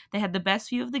fence, they had the best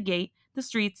view of the gate, the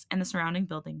streets, and the surrounding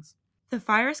buildings. The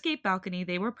fire escape balcony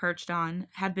they were perched on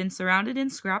had been surrounded in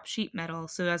scrap sheet metal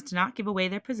so as to not give away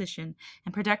their position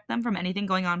and protect them from anything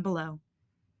going on below.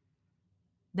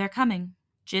 "They're coming,"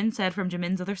 Jin said from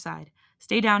Jimin's other side.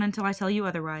 "Stay down until I tell you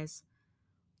otherwise."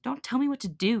 "Don't tell me what to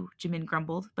do," Jimin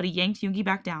grumbled, but he yanked Yoongi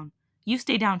back down. "You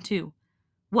stay down too."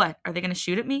 "What, are they going to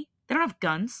shoot at me? They don't have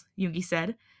guns," Yoongi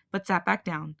said, but sat back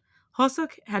down.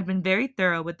 Hosuk had been very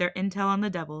thorough with their intel on the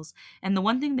devils, and the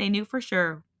one thing they knew for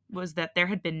sure was that there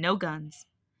had been no guns.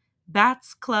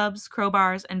 Bats, clubs,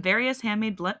 crowbars, and various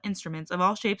handmade blunt instruments of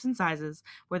all shapes and sizes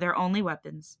were their only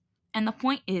weapons. "And the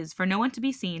point is for no one to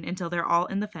be seen until they're all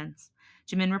in the fence,"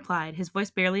 Jimin replied, his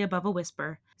voice barely above a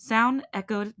whisper. Sound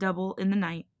echoed double in the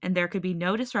night, and there could be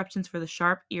no disruptions for the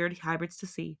sharp-eared hybrids to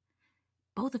see.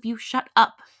 "Both of you shut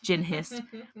up," Jin hissed.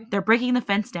 "They're breaking the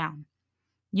fence down."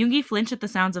 Yoongi flinched at the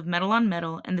sounds of metal on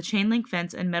metal, and the chain link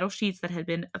fence and metal sheets that had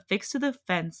been affixed to the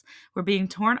fence were being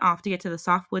torn off to get to the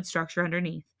soft wood structure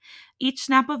underneath. Each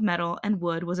snap of metal and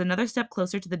wood was another step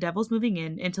closer to the devils moving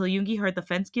in until Yoongi heard the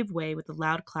fence give way with a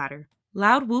loud clatter.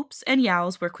 Loud whoops and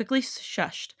yowls were quickly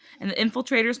shushed, and the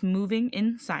infiltrators moving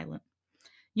in silent.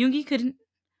 Yoongi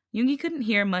couldn't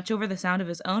hear much over the sound of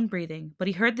his own breathing, but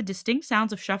he heard the distinct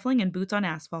sounds of shuffling and boots on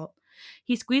asphalt.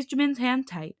 He squeezed Jimin's hand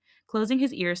tight, closing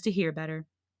his ears to hear better.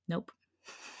 Nope.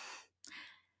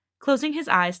 Closing his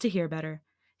eyes to hear better.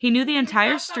 He knew the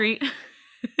entire street.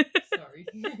 Sorry.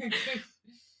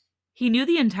 He knew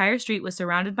the entire street was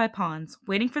surrounded by pawns,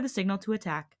 waiting for the signal to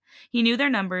attack. He knew their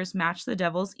numbers matched the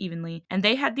devils evenly, and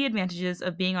they had the advantages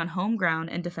of being on home ground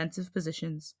and defensive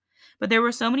positions. But there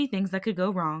were so many things that could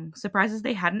go wrong, surprises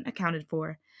they hadn't accounted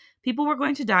for. People were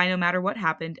going to die no matter what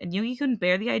happened, and Yoongi couldn't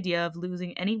bear the idea of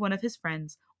losing any one of his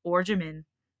friends, or Jimin.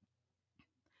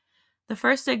 The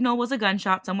first signal was a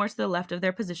gunshot somewhere to the left of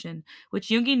their position, which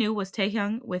Yoongi knew was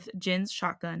Taehyung with Jin's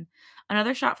shotgun.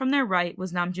 Another shot from their right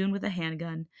was Namjoon with a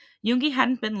handgun. Yoongi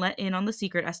hadn't been let in on the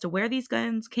secret as to where these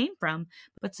guns came from,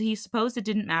 but he supposed it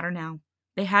didn't matter now.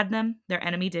 They had them, their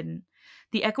enemy didn't.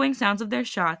 The echoing sounds of their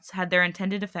shots had their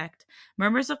intended effect.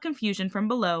 Murmurs of confusion from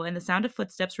below and the sound of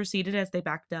footsteps receded as they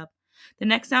backed up. The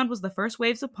next sound was the first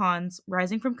waves of pawns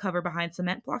rising from cover behind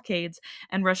cement blockades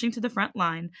and rushing to the front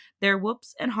line, their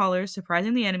whoops and hollers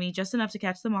surprising the enemy just enough to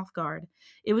catch them off guard.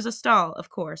 It was a stall, of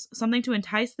course, something to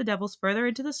entice the devils further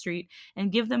into the street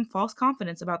and give them false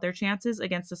confidence about their chances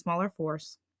against a smaller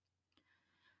force.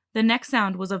 The next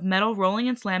sound was of metal rolling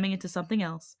and slamming into something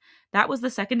else. That was the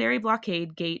secondary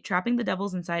blockade gate trapping the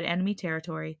devils inside enemy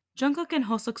territory. Jungkook and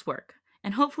Hosuk's work.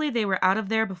 And hopefully they were out of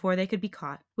there before they could be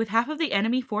caught. With half of the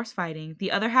enemy force fighting, the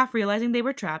other half realizing they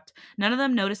were trapped, none of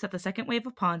them noticed that the second wave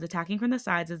of pawns attacking from the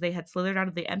sides as they had slithered out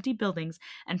of the empty buildings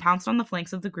and pounced on the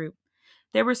flanks of the group.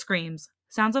 There were screams,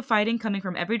 sounds of fighting coming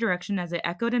from every direction as it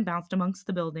echoed and bounced amongst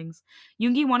the buildings.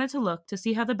 Yoongi wanted to look to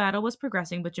see how the battle was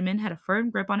progressing, but Jimin had a firm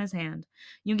grip on his hand.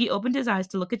 Yoongi opened his eyes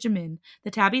to look at Jimin,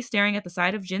 the tabby staring at the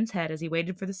side of Jin's head as he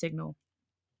waited for the signal.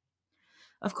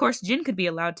 Of course, Jin could be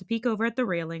allowed to peek over the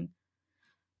railing,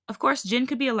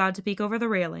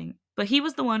 but he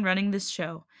was the one running this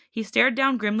show. He stared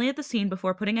down grimly at the scene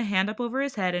before putting a hand up over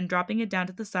his head and dropping it down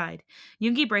to the side.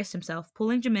 Yoongi braced himself,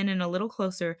 pulling Jimin in a little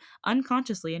closer,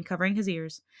 unconsciously, and covering his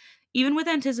ears. Even with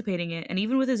anticipating it, and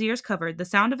even with his ears covered, the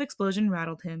sound of explosion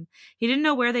rattled him. He didn't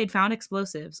know where they'd found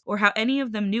explosives, or how any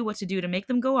of them knew what to do to make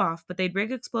them go off, but they'd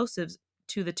rig explosives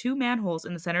to the 2 manholes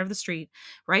in the center of the street,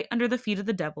 right under the feet of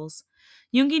the devils.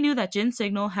 Yoongi knew that Jin's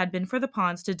signal had been for the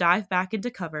pawns to dive back into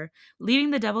cover,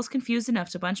 leaving the devils confused enough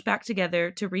to bunch back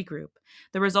together to regroup.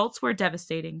 The results were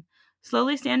devastating.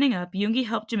 Slowly standing up, Yoongi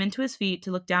helped Jimin to his feet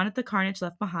to look down at the carnage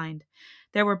left behind.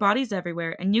 There were bodies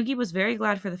everywhere, and Yoongi was very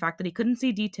glad for the fact that he couldn't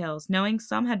see details, knowing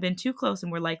some had been too close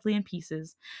and were likely in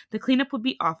pieces. The cleanup would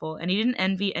be awful, and he didn't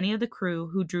envy any of the crew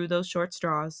who drew those short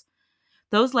straws.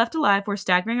 Those left alive were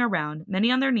staggering around,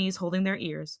 many on their knees holding their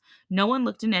ears. No one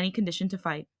looked in any condition to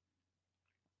fight.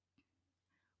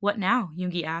 "What now?"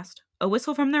 Yoongi asked. A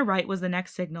whistle from their right was the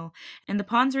next signal, and the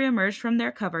pawns re-emerged from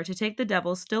their cover to take the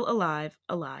devils still alive.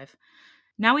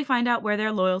 "Now we find out where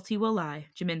their loyalty will lie,"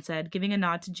 Jimin said, giving a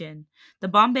nod to Jin. The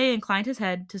Bombay inclined his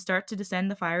head to start to descend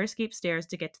the fire escape stairs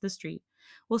to get to the street.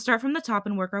 "We'll start from the top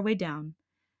and work our way down."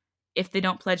 "If they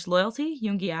don't pledge loyalty?"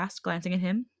 Yoongi asked, glancing at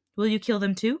him. "Will you kill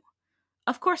them too?"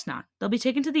 "Of course not. They'll be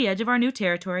taken to the edge of our new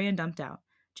territory and dumped out,"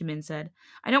 Jimin said.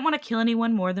 "I don't want to kill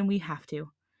anyone more than we have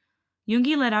to."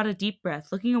 Yoongi let out a deep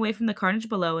breath, looking away from the carnage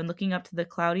below and looking up to the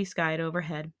cloudy sky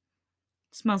overhead.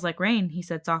 "Smells like rain," he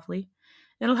said softly.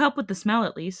 "It'll help with the smell,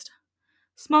 at least."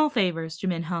 Small favors,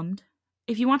 Jimin hummed.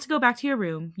 If you want to go back to your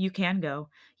room, you can go.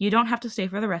 You don't have to stay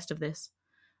for the rest of this.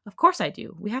 Of course I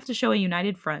do. We have to show a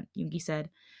united front, Yoongi said.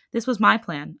 This was my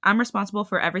plan. I'm responsible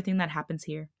for everything that happens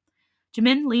here.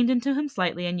 Jimin leaned into him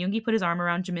slightly and Yoongi put his arm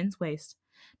around Jimin's waist.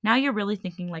 Now you're really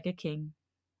thinking like a king.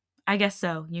 I guess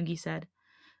so, Yoongi said.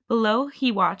 Below,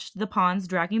 he watched the pawns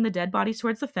dragging the dead bodies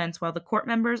towards the fence while the court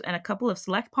members and a couple of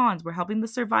select pawns were helping the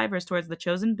survivors towards the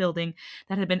chosen building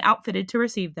that had been outfitted to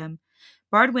receive them.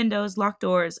 Barred windows, locked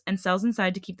doors, and cells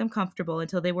inside to keep them comfortable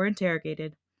until they were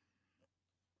interrogated.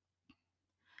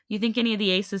 You think any of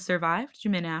the aces survived?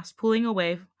 Jimin asked, pulling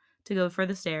away to go for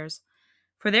the stairs.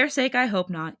 For their sake, I hope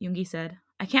not, Yoongi said.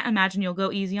 I can't imagine you'll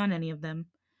go easy on any of them.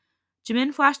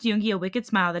 Jimin flashed Yoongi a wicked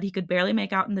smile that he could barely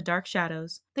make out in the dark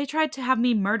shadows. They tried to have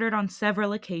me murdered on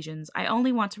several occasions. I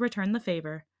only want to return the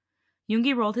favor.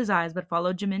 Yoongi rolled his eyes but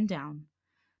followed Jimin down.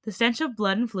 The stench of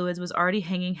blood and fluids was already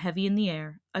hanging heavy in the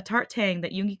air, a tart tang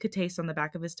that Yoongi could taste on the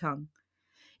back of his tongue.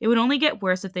 It would only get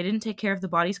worse if they didn't take care of the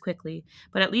bodies quickly,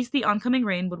 but at least the oncoming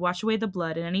rain would wash away the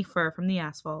blood and any fur from the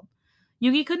asphalt.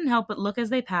 Yugi couldn't help but look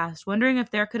as they passed, wondering if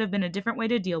there could have been a different way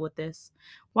to deal with this.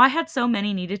 Why had so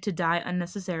many needed to die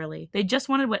unnecessarily? They just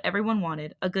wanted what everyone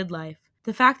wanted, a good life.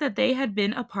 The fact that they had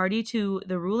been a party to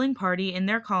the ruling party in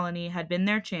their colony had been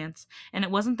their chance, and it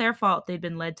wasn't their fault they'd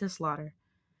been led to slaughter.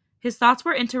 His thoughts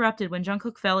were interrupted when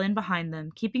Jungkook fell in behind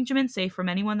them, keeping Jimin safe from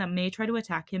anyone that may try to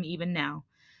attack him even now.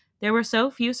 There were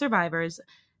so few survivors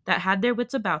that had their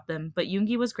wits about them, but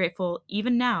Yoongi was grateful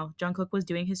even now Jungkook was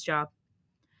doing his job.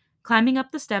 Climbing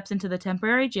up the steps into the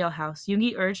temporary jailhouse,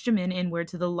 Yoongi urged Jimin inward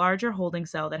to the larger holding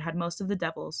cell that had most of the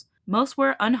devils. Most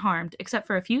were unharmed, except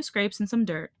for a few scrapes and some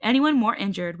dirt. Anyone more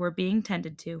injured were being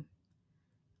tended to.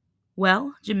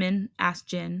 Well, Jimin asked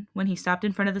Jin when he stopped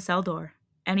in front of the cell door.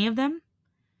 Any of them?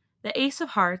 The Ace of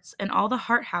Hearts and all the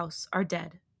Heart House are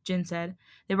dead, Jin said.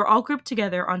 They were all grouped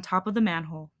together on top of the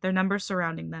manhole, their numbers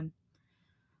surrounding them.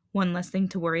 One less thing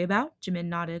to worry about, Jimin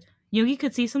nodded. Yoongi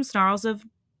could see some snarls of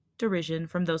derision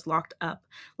from those locked up,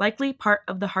 likely part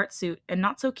of the heart suit and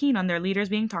not so keen on their leaders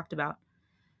being talked about.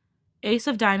 Ace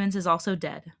of Diamonds is also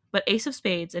dead, but Ace of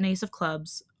Spades and Ace of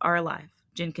Clubs are alive,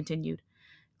 Jin continued.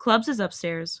 Clubs is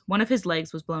upstairs. One of his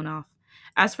legs was blown off.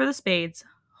 As for the Spades,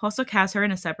 Hosok has her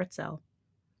in a separate cell.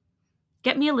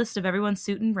 Get me a list of everyone's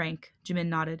suit and rank, Jimin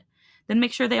nodded. Then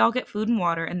make sure they all get food and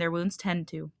water and their wounds tended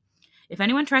to. If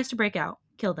anyone tries to break out,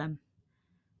 kill them.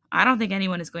 I don't think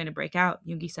anyone is going to break out,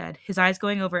 Yoongi said, his eyes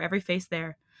going over every face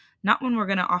there. Not when we're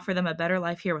going to offer them a better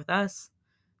life here with us.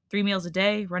 3 meals a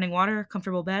day, running water,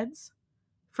 comfortable beds.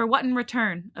 For what in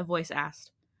return? A voice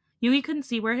asked. Yoongi couldn't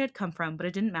see where it had come from, but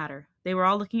it didn't matter. They were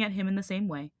all looking at him in the same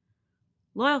way.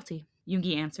 Loyalty,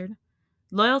 Yoongi answered.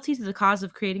 Loyalty to the cause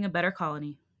of creating a better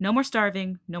colony. No more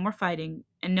starving, no more fighting,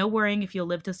 and no worrying if you'll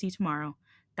live to see tomorrow.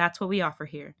 That's what we offer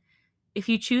here. If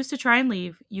you choose to try and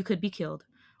leave, you could be killed.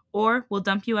 Or we'll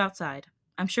dump you outside.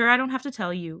 I'm sure I don't have to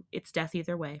tell you, it's death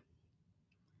either way.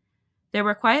 There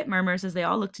were quiet murmurs as they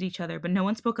all looked at each other, but no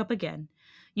one spoke up again.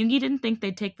 Yoongi didn't think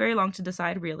they'd take very long to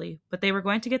decide, really, but they were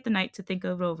going to get the night to think it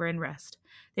over and rest.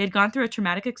 They had gone through a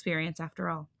traumatic experience after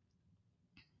all.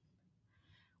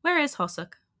 Where is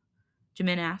Hosuk?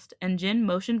 Jimin asked, and Jin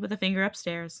motioned with a finger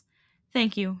upstairs.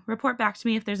 Thank you. Report back to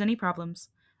me if there's any problems.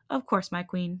 Of course, my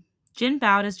queen. Jin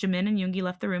bowed as Jimin and Yoongi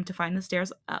left the room to find the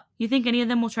stairs up. You think any of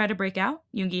them will try to break out?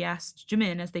 Yoongi asked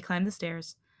Jimin as they climbed the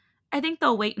stairs. I think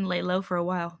they'll wait and lay low for a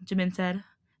while, Jimin said.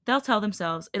 They'll tell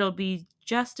themselves it'll be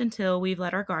just until we've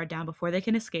let our guard down before they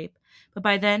can escape, but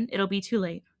by then it'll be too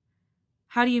late.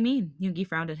 How do you mean? Yoongi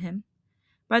frowned at him.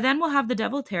 By then we'll have the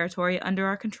devil territory under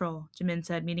our control, Jimin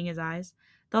said, meeting his eyes.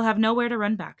 They'll have nowhere to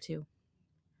run back to.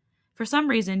 For some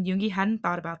reason, Yoongi hadn't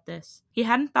thought about this. He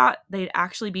hadn't thought they'd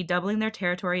actually be doubling their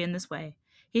territory in this way.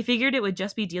 He figured it would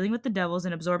just be dealing with the devils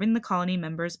and absorbing the colony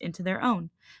members into their own.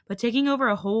 But taking over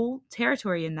a whole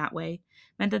territory in that way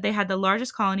meant that they had the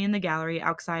largest colony in the gallery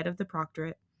outside of the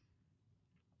proctorate.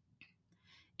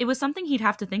 It was something he'd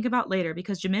have to think about later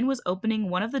because Jimin was opening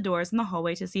one of the doors in the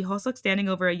hallway to see Hosuk standing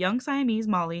over a young Siamese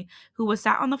Molly who was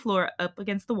sat on the floor up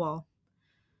against the wall.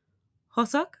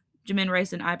 Hosuk? Jimin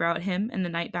raised an eyebrow at him, and the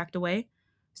knight backed away.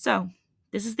 So,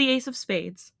 this is the Ace of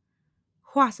Spades.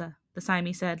 Hwasa, the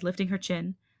Siamese said, lifting her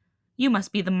chin. You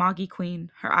must be the Magi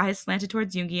Queen. Her eyes slanted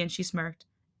towards Yoongi, and she smirked.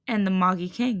 And the Magi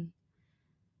King.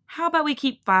 How about we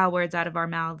keep vile words out of our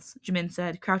mouths, Jimin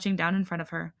said, crouching down in front of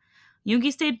her.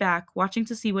 Yoongi stayed back, watching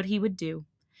to see what he would do.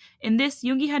 In this,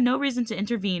 Yoongi had no reason to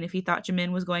intervene if he thought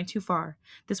Jimin was going too far.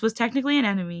 This was technically an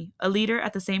enemy, a leader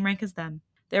at the same rank as them.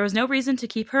 There was no reason to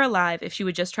keep her alive if she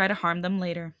would just try to harm them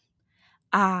later.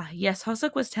 Ah, yes,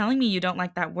 Hosuk was telling me you don't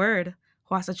like that word,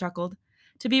 Hwasa chuckled.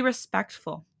 To be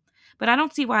respectful. But I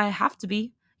don't see why I have to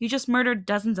be. You just murdered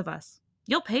dozens of us.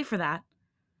 You'll pay for that.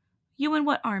 You and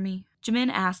what army?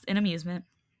 Jimin asked in amusement.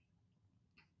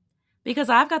 Because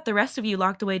I've got the rest of you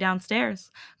locked away downstairs,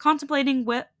 contemplating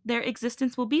what their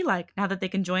existence will be like now that they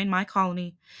can join my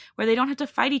colony, where they don't have to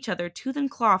fight each other tooth and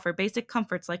claw for basic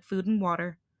comforts like food and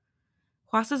water.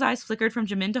 Hwasa's eyes flickered from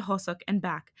Jimin to Hosuk and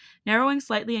back, narrowing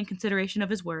slightly in consideration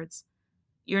of his words.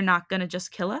 You're not gonna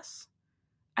just kill us?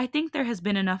 I think there has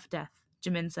been enough death,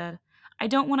 Jimin said. I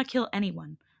don't want to kill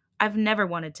anyone. I've never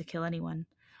wanted to kill anyone.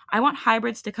 I want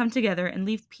hybrids to come together and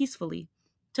live peacefully,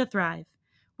 to thrive.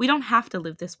 We don't have to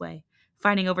live this way,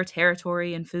 fighting over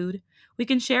territory and food. We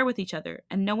can share with each other,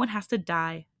 and no one has to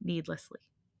die needlessly.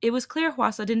 It was clear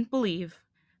Hwasa didn't believe,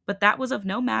 but that was of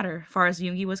no matter far as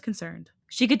Yoongi was concerned.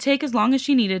 She could take as long as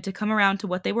she needed to come around to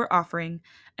what they were offering.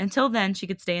 Until then, she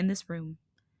could stay in this room.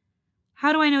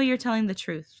 How do I know you're telling the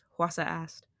truth? Hwasa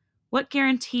asked. What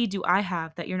guarantee do I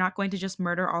have that you're not going to just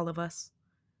murder all of us?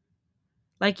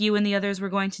 Like you and the others were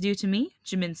going to do to me?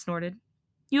 Jimin snorted.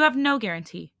 You have no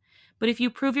guarantee. But if you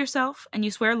prove yourself and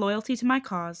you swear loyalty to my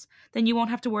cause, then you won't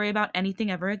have to worry about anything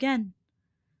ever again.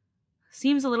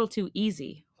 Seems a little too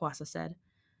easy, Hwasa said.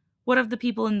 What of the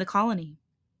people in the colony?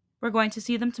 We're going to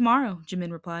see them tomorrow,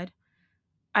 Jimin replied.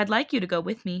 I'd like you to go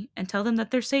with me and tell them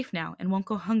that they're safe now and won't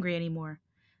go hungry anymore.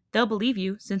 They'll believe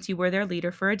you since you were their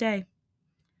leader for a day.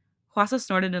 Hwasa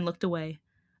snorted and looked away.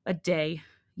 A day.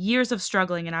 Years of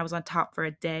struggling and I was on top for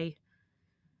a day.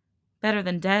 Better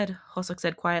than dead, Hosuk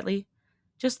said quietly.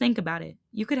 Just think about it.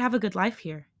 You could have a good life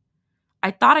here.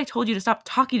 I thought I told you to stop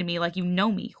talking to me like you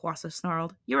know me, Hwasa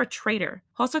snarled. You're a traitor.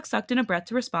 Hosuk sucked in a breath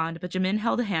to respond, but Jimin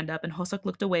held a hand up and Hosuk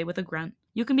looked away with a grunt.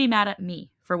 You can be mad at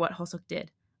me for what Hosuk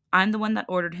did. I'm the one that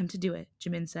ordered him to do it,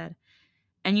 Jimin said.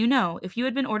 And you know, if you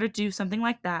had been ordered to do something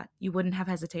like that, you wouldn't have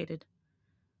hesitated.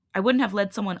 I wouldn't have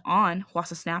led someone on,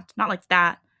 Hwasa snapped. Not like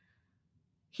that.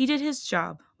 He did his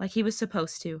job, like he was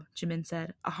supposed to, Jimin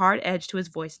said, a hard edge to his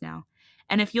voice now.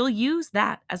 And if you'll use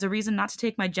that as a reason not to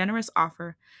take my generous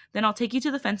offer, then I'll take you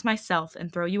to the fence myself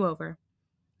and throw you over.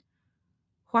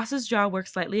 Hwasa's jaw worked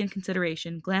slightly in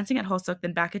consideration, glancing at Hosuk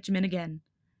then back at Jimin again.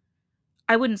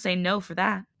 I wouldn't say no for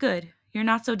that. Good. You're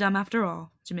not so dumb after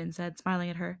all, Jimin said, smiling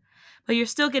at her. But you're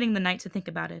still getting the night to think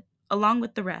about it, along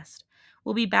with the rest.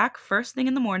 We'll be back first thing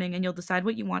in the morning and you'll decide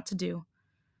what you want to do.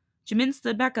 Jimin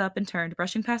stood back up and turned,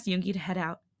 brushing past Yoongi to head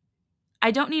out.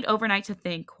 I don't need overnight to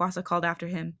think, Hwasa called after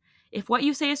him. If what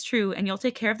you say is true and you'll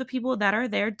take care of the people that are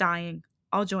there dying,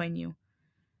 I'll join you.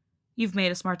 You've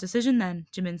made a smart decision then,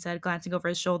 Jimin said, glancing over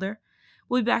his shoulder.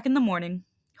 We'll be back in the morning.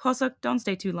 Hosuk, don't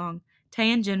stay too long.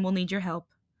 Tae and Jin will need your help.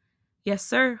 Yes,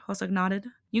 sir, Hosuk nodded.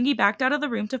 Yoongi backed out of the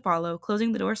room to follow,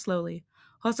 closing the door slowly.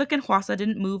 Hosuk and Hwasa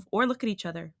didn't move or look at each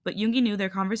other, but Yoongi knew their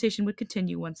conversation would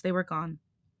continue once they were gone.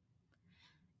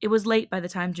 It was late by the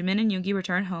time Jimin and Yoongi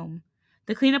returned home.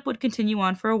 The cleanup would continue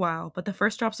on for a while, but the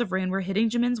first drops of rain were hitting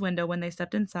Jimin's window when they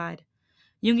stepped inside.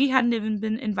 Yoongi hadn't even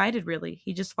been invited, really.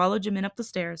 He just followed Jimin up the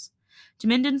stairs.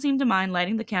 Jimin didn't seem to mind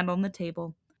lighting the candle on the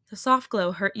table. The soft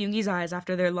glow hurt Yoongi's eyes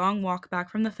after their long walk back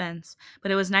from the fence,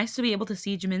 but it was nice to be able to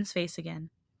see Jimin's face again.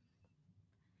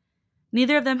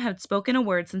 Neither of them had spoken a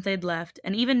word since they'd left,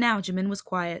 and even now Jimin was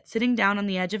quiet, sitting down on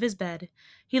the edge of his bed.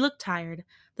 He looked tired,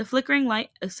 the flickering light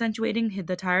accentuating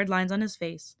the tired lines on his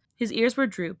face. His ears were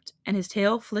drooped, and his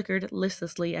tail flickered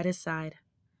listlessly at his side.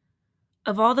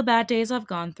 Of all the bad days I've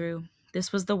gone through,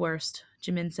 this was the worst,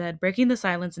 Jimin said, breaking the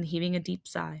silence and heaving a deep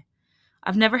sigh.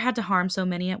 I've never had to harm so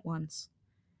many at once.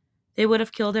 They would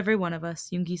have killed every one of us,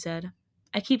 Yoongi said.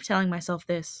 I keep telling myself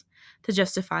this, to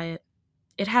justify it.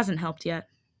 It hasn't helped yet.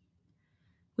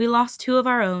 We lost 2 of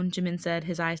our own, Jimin said,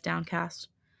 his eyes downcast.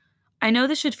 I know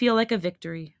this should feel like a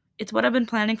victory. It's what I've been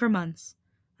planning for months.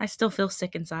 I still feel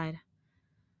sick inside.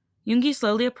 Yoongi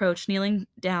slowly approached, kneeling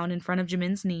down in front of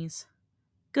Jimin's knees.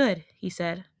 Good, he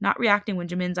said, not reacting when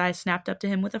Jimin's eyes snapped up to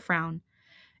him with a frown.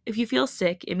 If you feel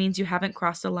sick, it means you haven't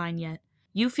crossed a line yet.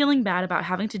 You feeling bad about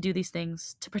having to do these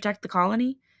things, to protect the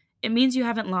colony, it means you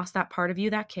haven't lost that part of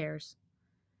you that cares.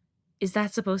 Is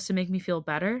that supposed to make me feel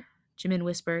better? Jimin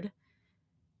whispered.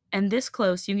 And this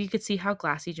close, Yoongi could see how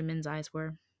glassy Jimin's eyes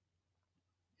were.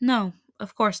 No,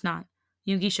 of course not.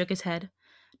 Yoongi shook his head.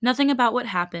 Nothing about what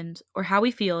happened, or how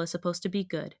we feel, is supposed to be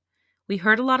good. We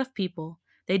hurt a lot of people.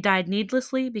 They died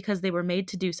needlessly because they were made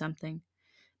to do something.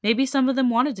 Maybe some of them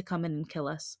wanted to come in and kill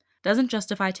us. Doesn't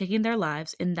justify taking their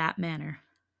lives in that manner.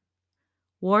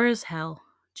 War is hell,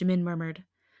 Jimin murmured.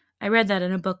 I read that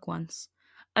in a book once.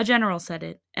 A general said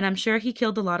it, and I'm sure he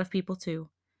killed a lot of people too.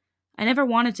 I never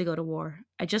wanted to go to war.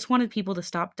 I just wanted people to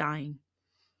stop dying.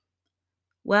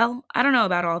 Well, I don't know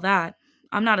about all that.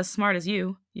 I'm not as smart as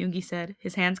you, Yoongi said,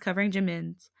 his hands covering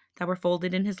Jimin's that were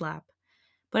folded in his lap.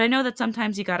 But I know that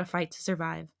sometimes you gotta fight to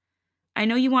survive. I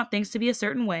know you want things to be a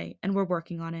certain way, and we're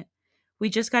working on it. We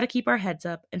just gotta keep our heads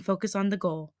up and focus on the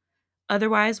goal.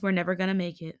 Otherwise, we're never gonna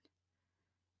make it.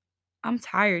 I'm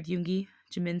tired, Yoongi,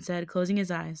 Jimin said, closing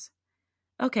his eyes.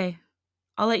 Okay,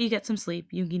 I'll let you get some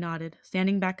sleep, Yoongi nodded,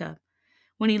 standing back up.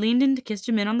 When he leaned in to kiss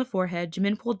Jimin on the forehead,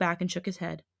 Jimin pulled back and shook his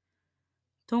head.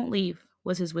 Don't leave,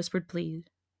 was his whispered plea.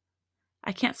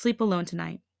 I can't sleep alone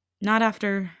tonight. Not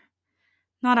after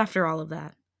all of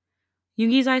that.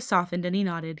 Yoongi's eyes softened and he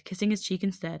nodded, kissing his cheek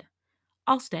instead.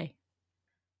 I'll stay.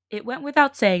 It went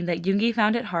without saying that Yoongi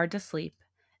found it hard to sleep.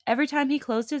 Every time he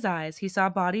closed his eyes, he saw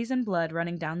bodies and blood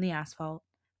running down the asphalt.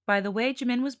 By the way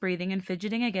Jimin was breathing and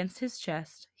fidgeting against his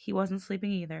chest, he wasn't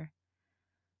sleeping either.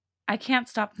 I can't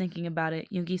stop thinking about it,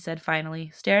 Yoongi said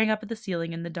finally, staring up at the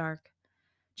ceiling in the dark.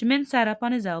 Jimin sat up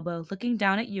on his elbow, looking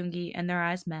down at Yoongi, and their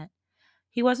eyes met.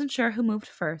 He wasn't sure who moved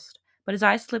first, but his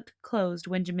eyes slipped closed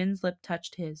when Jimin's lip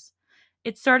touched his.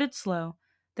 It started slow,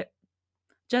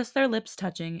 just their lips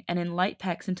touching, and in light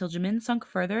pecks until Jimin sunk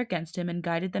further against him and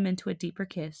guided them into a deeper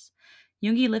kiss.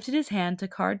 Yoongi lifted his hand to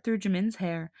card through Jimin's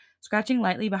hair, scratching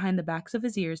lightly behind the backs of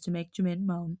his ears to make Jimin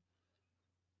moan.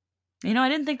 I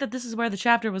didn't think that this is where the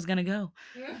chapter was going to go.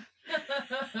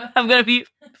 I'm going to be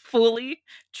fully,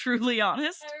 truly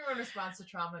honest. Everyone responds to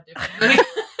trauma differently.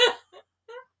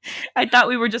 I thought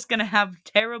we were just going to have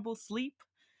terrible sleep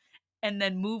and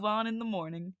then move on in the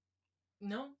morning.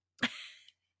 No.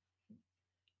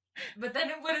 But then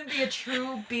it wouldn't be a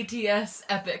true BTS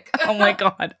epic. Oh my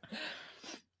god.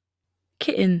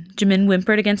 Kitten, Jimin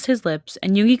whimpered against his lips,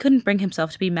 and Yoongi couldn't bring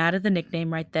himself to be mad at the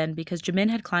nickname right then because Jimin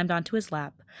had climbed onto his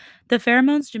lap. The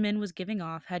pheromones Jimin was giving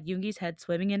off had Yoongi's head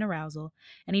swimming in arousal,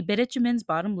 and he bit at Jimin's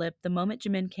bottom lip the moment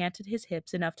Jimin canted his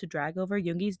hips enough to drag over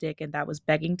Yoongi's dick and that was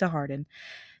begging to harden.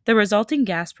 The resulting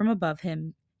gasp from above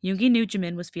him, Yoongi knew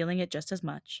Jimin was feeling it just as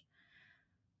much.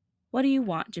 What do you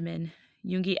want, Jimin?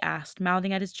 Yoongi asked,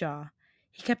 mouthing at his jaw.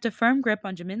 He kept a firm grip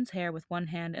on Jimin's hair with one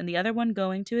hand and the other one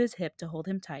going to his hip to hold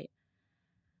him tight.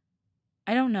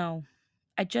 I don't know.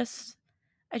 I just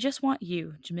want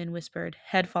you, Jimin whispered,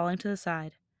 head falling to the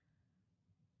side.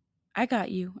 I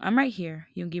got you. I'm right here,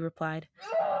 Yoongi replied,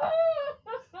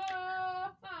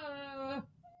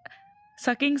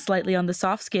 sucking slightly on the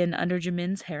soft skin under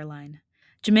Jimin's hairline.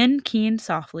 Jimin keened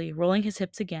softly, rolling his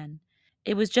hips again.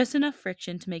 It was just enough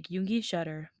friction to make Yoongi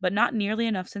shudder, but not nearly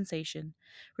enough sensation.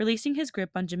 Releasing his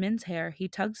grip on Jimin's hair, he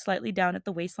tugged slightly down at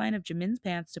the waistline of Jimin's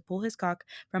pants to pull his cock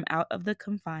from out of the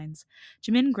confines.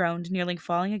 Jimin groaned, nearly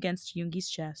falling against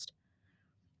Yoongi's chest.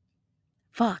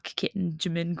 Fuck, kitten,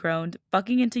 Jimin groaned,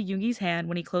 bucking into Yoongi's hand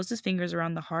when he closed his fingers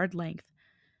around the hard length.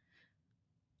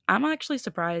 I'm actually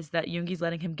surprised that Yoongi's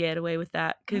letting him get away with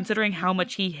that, considering how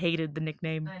much he hated the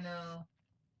nickname. I know.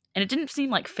 And it didn't seem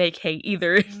like fake hate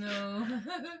either. No.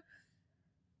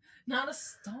 Not a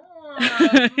storm.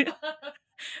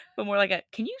 But more like a,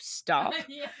 can you stop?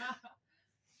 Yeah.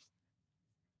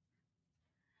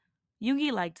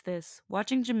 Yoongi liked this,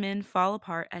 watching Jimin fall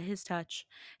apart at his touch.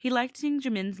 He liked seeing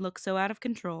Jimin look so out of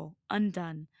control,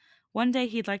 undone. One day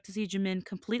he'd like to see Jimin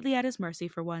completely at his mercy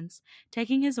for once,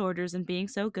 taking his orders and being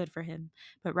so good for him.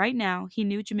 But right now, he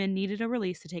knew Jimin needed a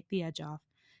release to take the edge off.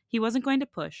 He wasn't going to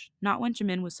push, not when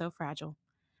Jimin was so fragile.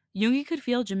 Yoongi could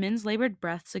feel Jimin's labored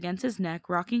breaths against his neck,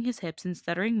 rocking his hips in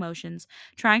stuttering motions,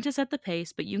 trying to set the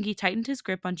pace, but Yoongi tightened his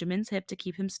grip on Jimin's hip to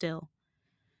keep him still.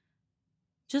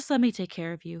 Just let me take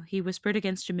care of you, he whispered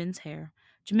against Jimin's hair.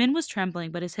 Jimin was trembling,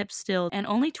 but his hips stilled and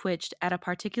only twitched at a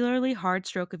particularly hard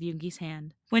stroke of Yoongi's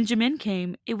hand. When Jimin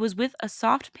came, it was with a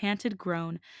soft, panted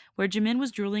groan, where Jimin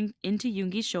was drooling into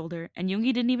Yoongi's shoulder, and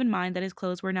Yoongi didn't even mind that his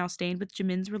clothes were now stained with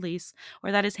Jimin's release,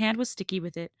 or that his hand was sticky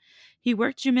with it. He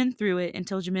worked Jimin through it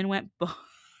until Jimin went It's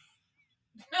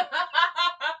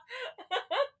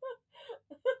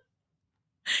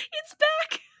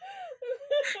back!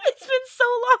 It's been so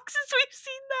long since we've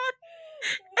seen that.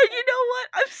 And you know what?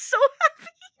 I'm so happy.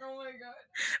 Oh my god.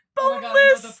 Boneless. Oh my god, I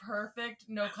know the perfect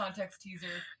no context teaser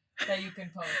that you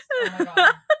can post. Oh my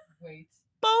god. Wait.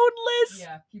 Boneless.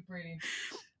 Yeah, keep reading.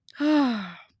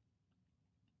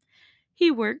 He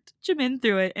worked Jimin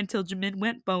through it until Jimin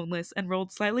went boneless and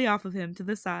rolled slightly off of him to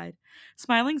the side.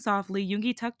 Smiling softly,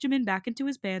 Yoongi tucked Jimin back into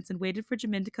his pants and waited for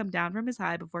Jimin to come down from his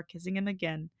high before kissing him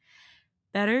again.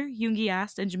 Better? Yoongi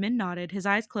asked, and Jimin nodded, his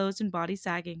eyes closed and body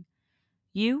sagging.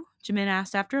 You? Jimin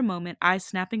asked after a moment, eyes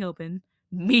snapping open.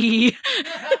 Me!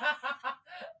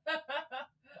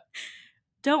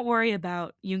 Don't worry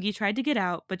about. Yoongi tried to get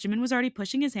out, but Jimin was already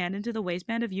pushing his hand into the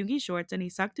waistband of Yoongi's shorts, and he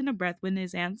sucked in a breath when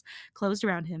his hands closed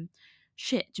around him.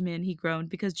 Shit, Jimin, he groaned,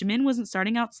 because Jimin wasn't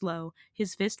starting out slow,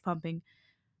 his fist pumping.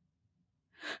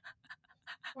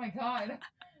 Oh my god.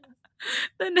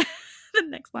 The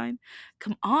next line,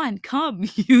 "Come on, come,"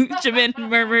 Jimin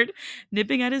murmured,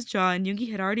 nipping at his jaw, and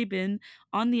Yoongi had already been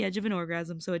on the edge of an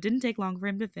orgasm, so it didn't take long for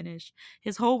him to finish.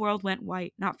 His whole world went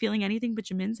white, not feeling anything but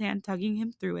Jimin's hand tugging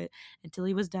him through it until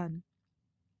he was done.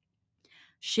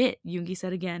 "Shit," Yoongi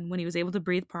said again when he was able to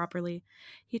breathe properly.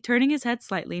 Turning his head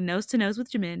slightly, nose to nose with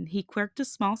Jimin, he quirked a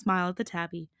small smile at the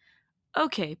tabby.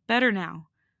 "Okay, better now."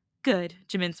 "Good,"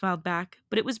 Jimin smiled back,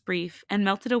 but it was brief and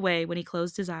melted away when he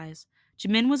closed his eyes.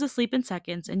 Jimin was asleep in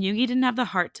seconds, and Yoongi didn't have the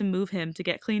heart to move him to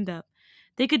get cleaned up.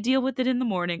 They could deal with it in the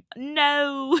morning.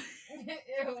 No!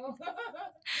 Ew.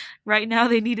 Right now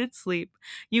they needed sleep.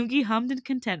 Yoongi hummed in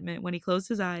contentment when he closed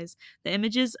his eyes, the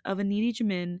images of a needy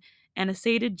Jimin and a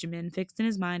sated Jimin fixed in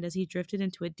his mind as he drifted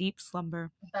into a deep slumber.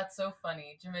 That's so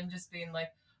funny. Jimin just being like,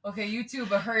 okay, you too,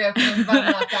 but hurry up because I'm about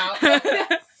to knock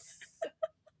out.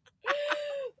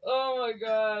 Oh my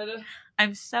god.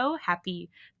 I'm so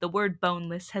happy the word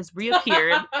boneless has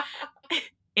reappeared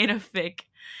in a fic,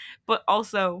 but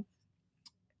also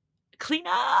clean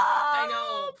up. I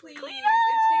know, please. Clean It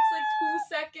takes like 2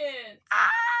 seconds. Ah!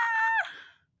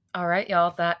 All right,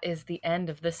 y'all, that is the end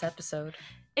of this episode.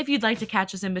 If you'd like to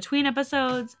catch us in between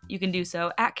episodes, you can do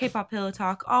so at K-Pop Pillow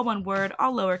Talk, all one word,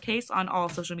 all lowercase, on all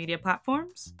social media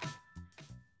platforms.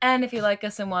 And if you like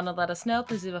us and want to let us know,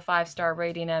 please leave a 5-star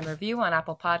rating and review on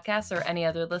Apple Podcasts or any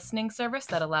other listening service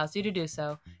that allows you to do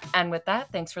so. And with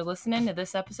that, thanks for listening to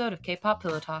this episode of K-Pop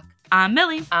Pillow Talk. I'm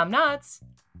Millie. I'm Nods.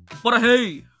 What a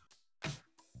hey!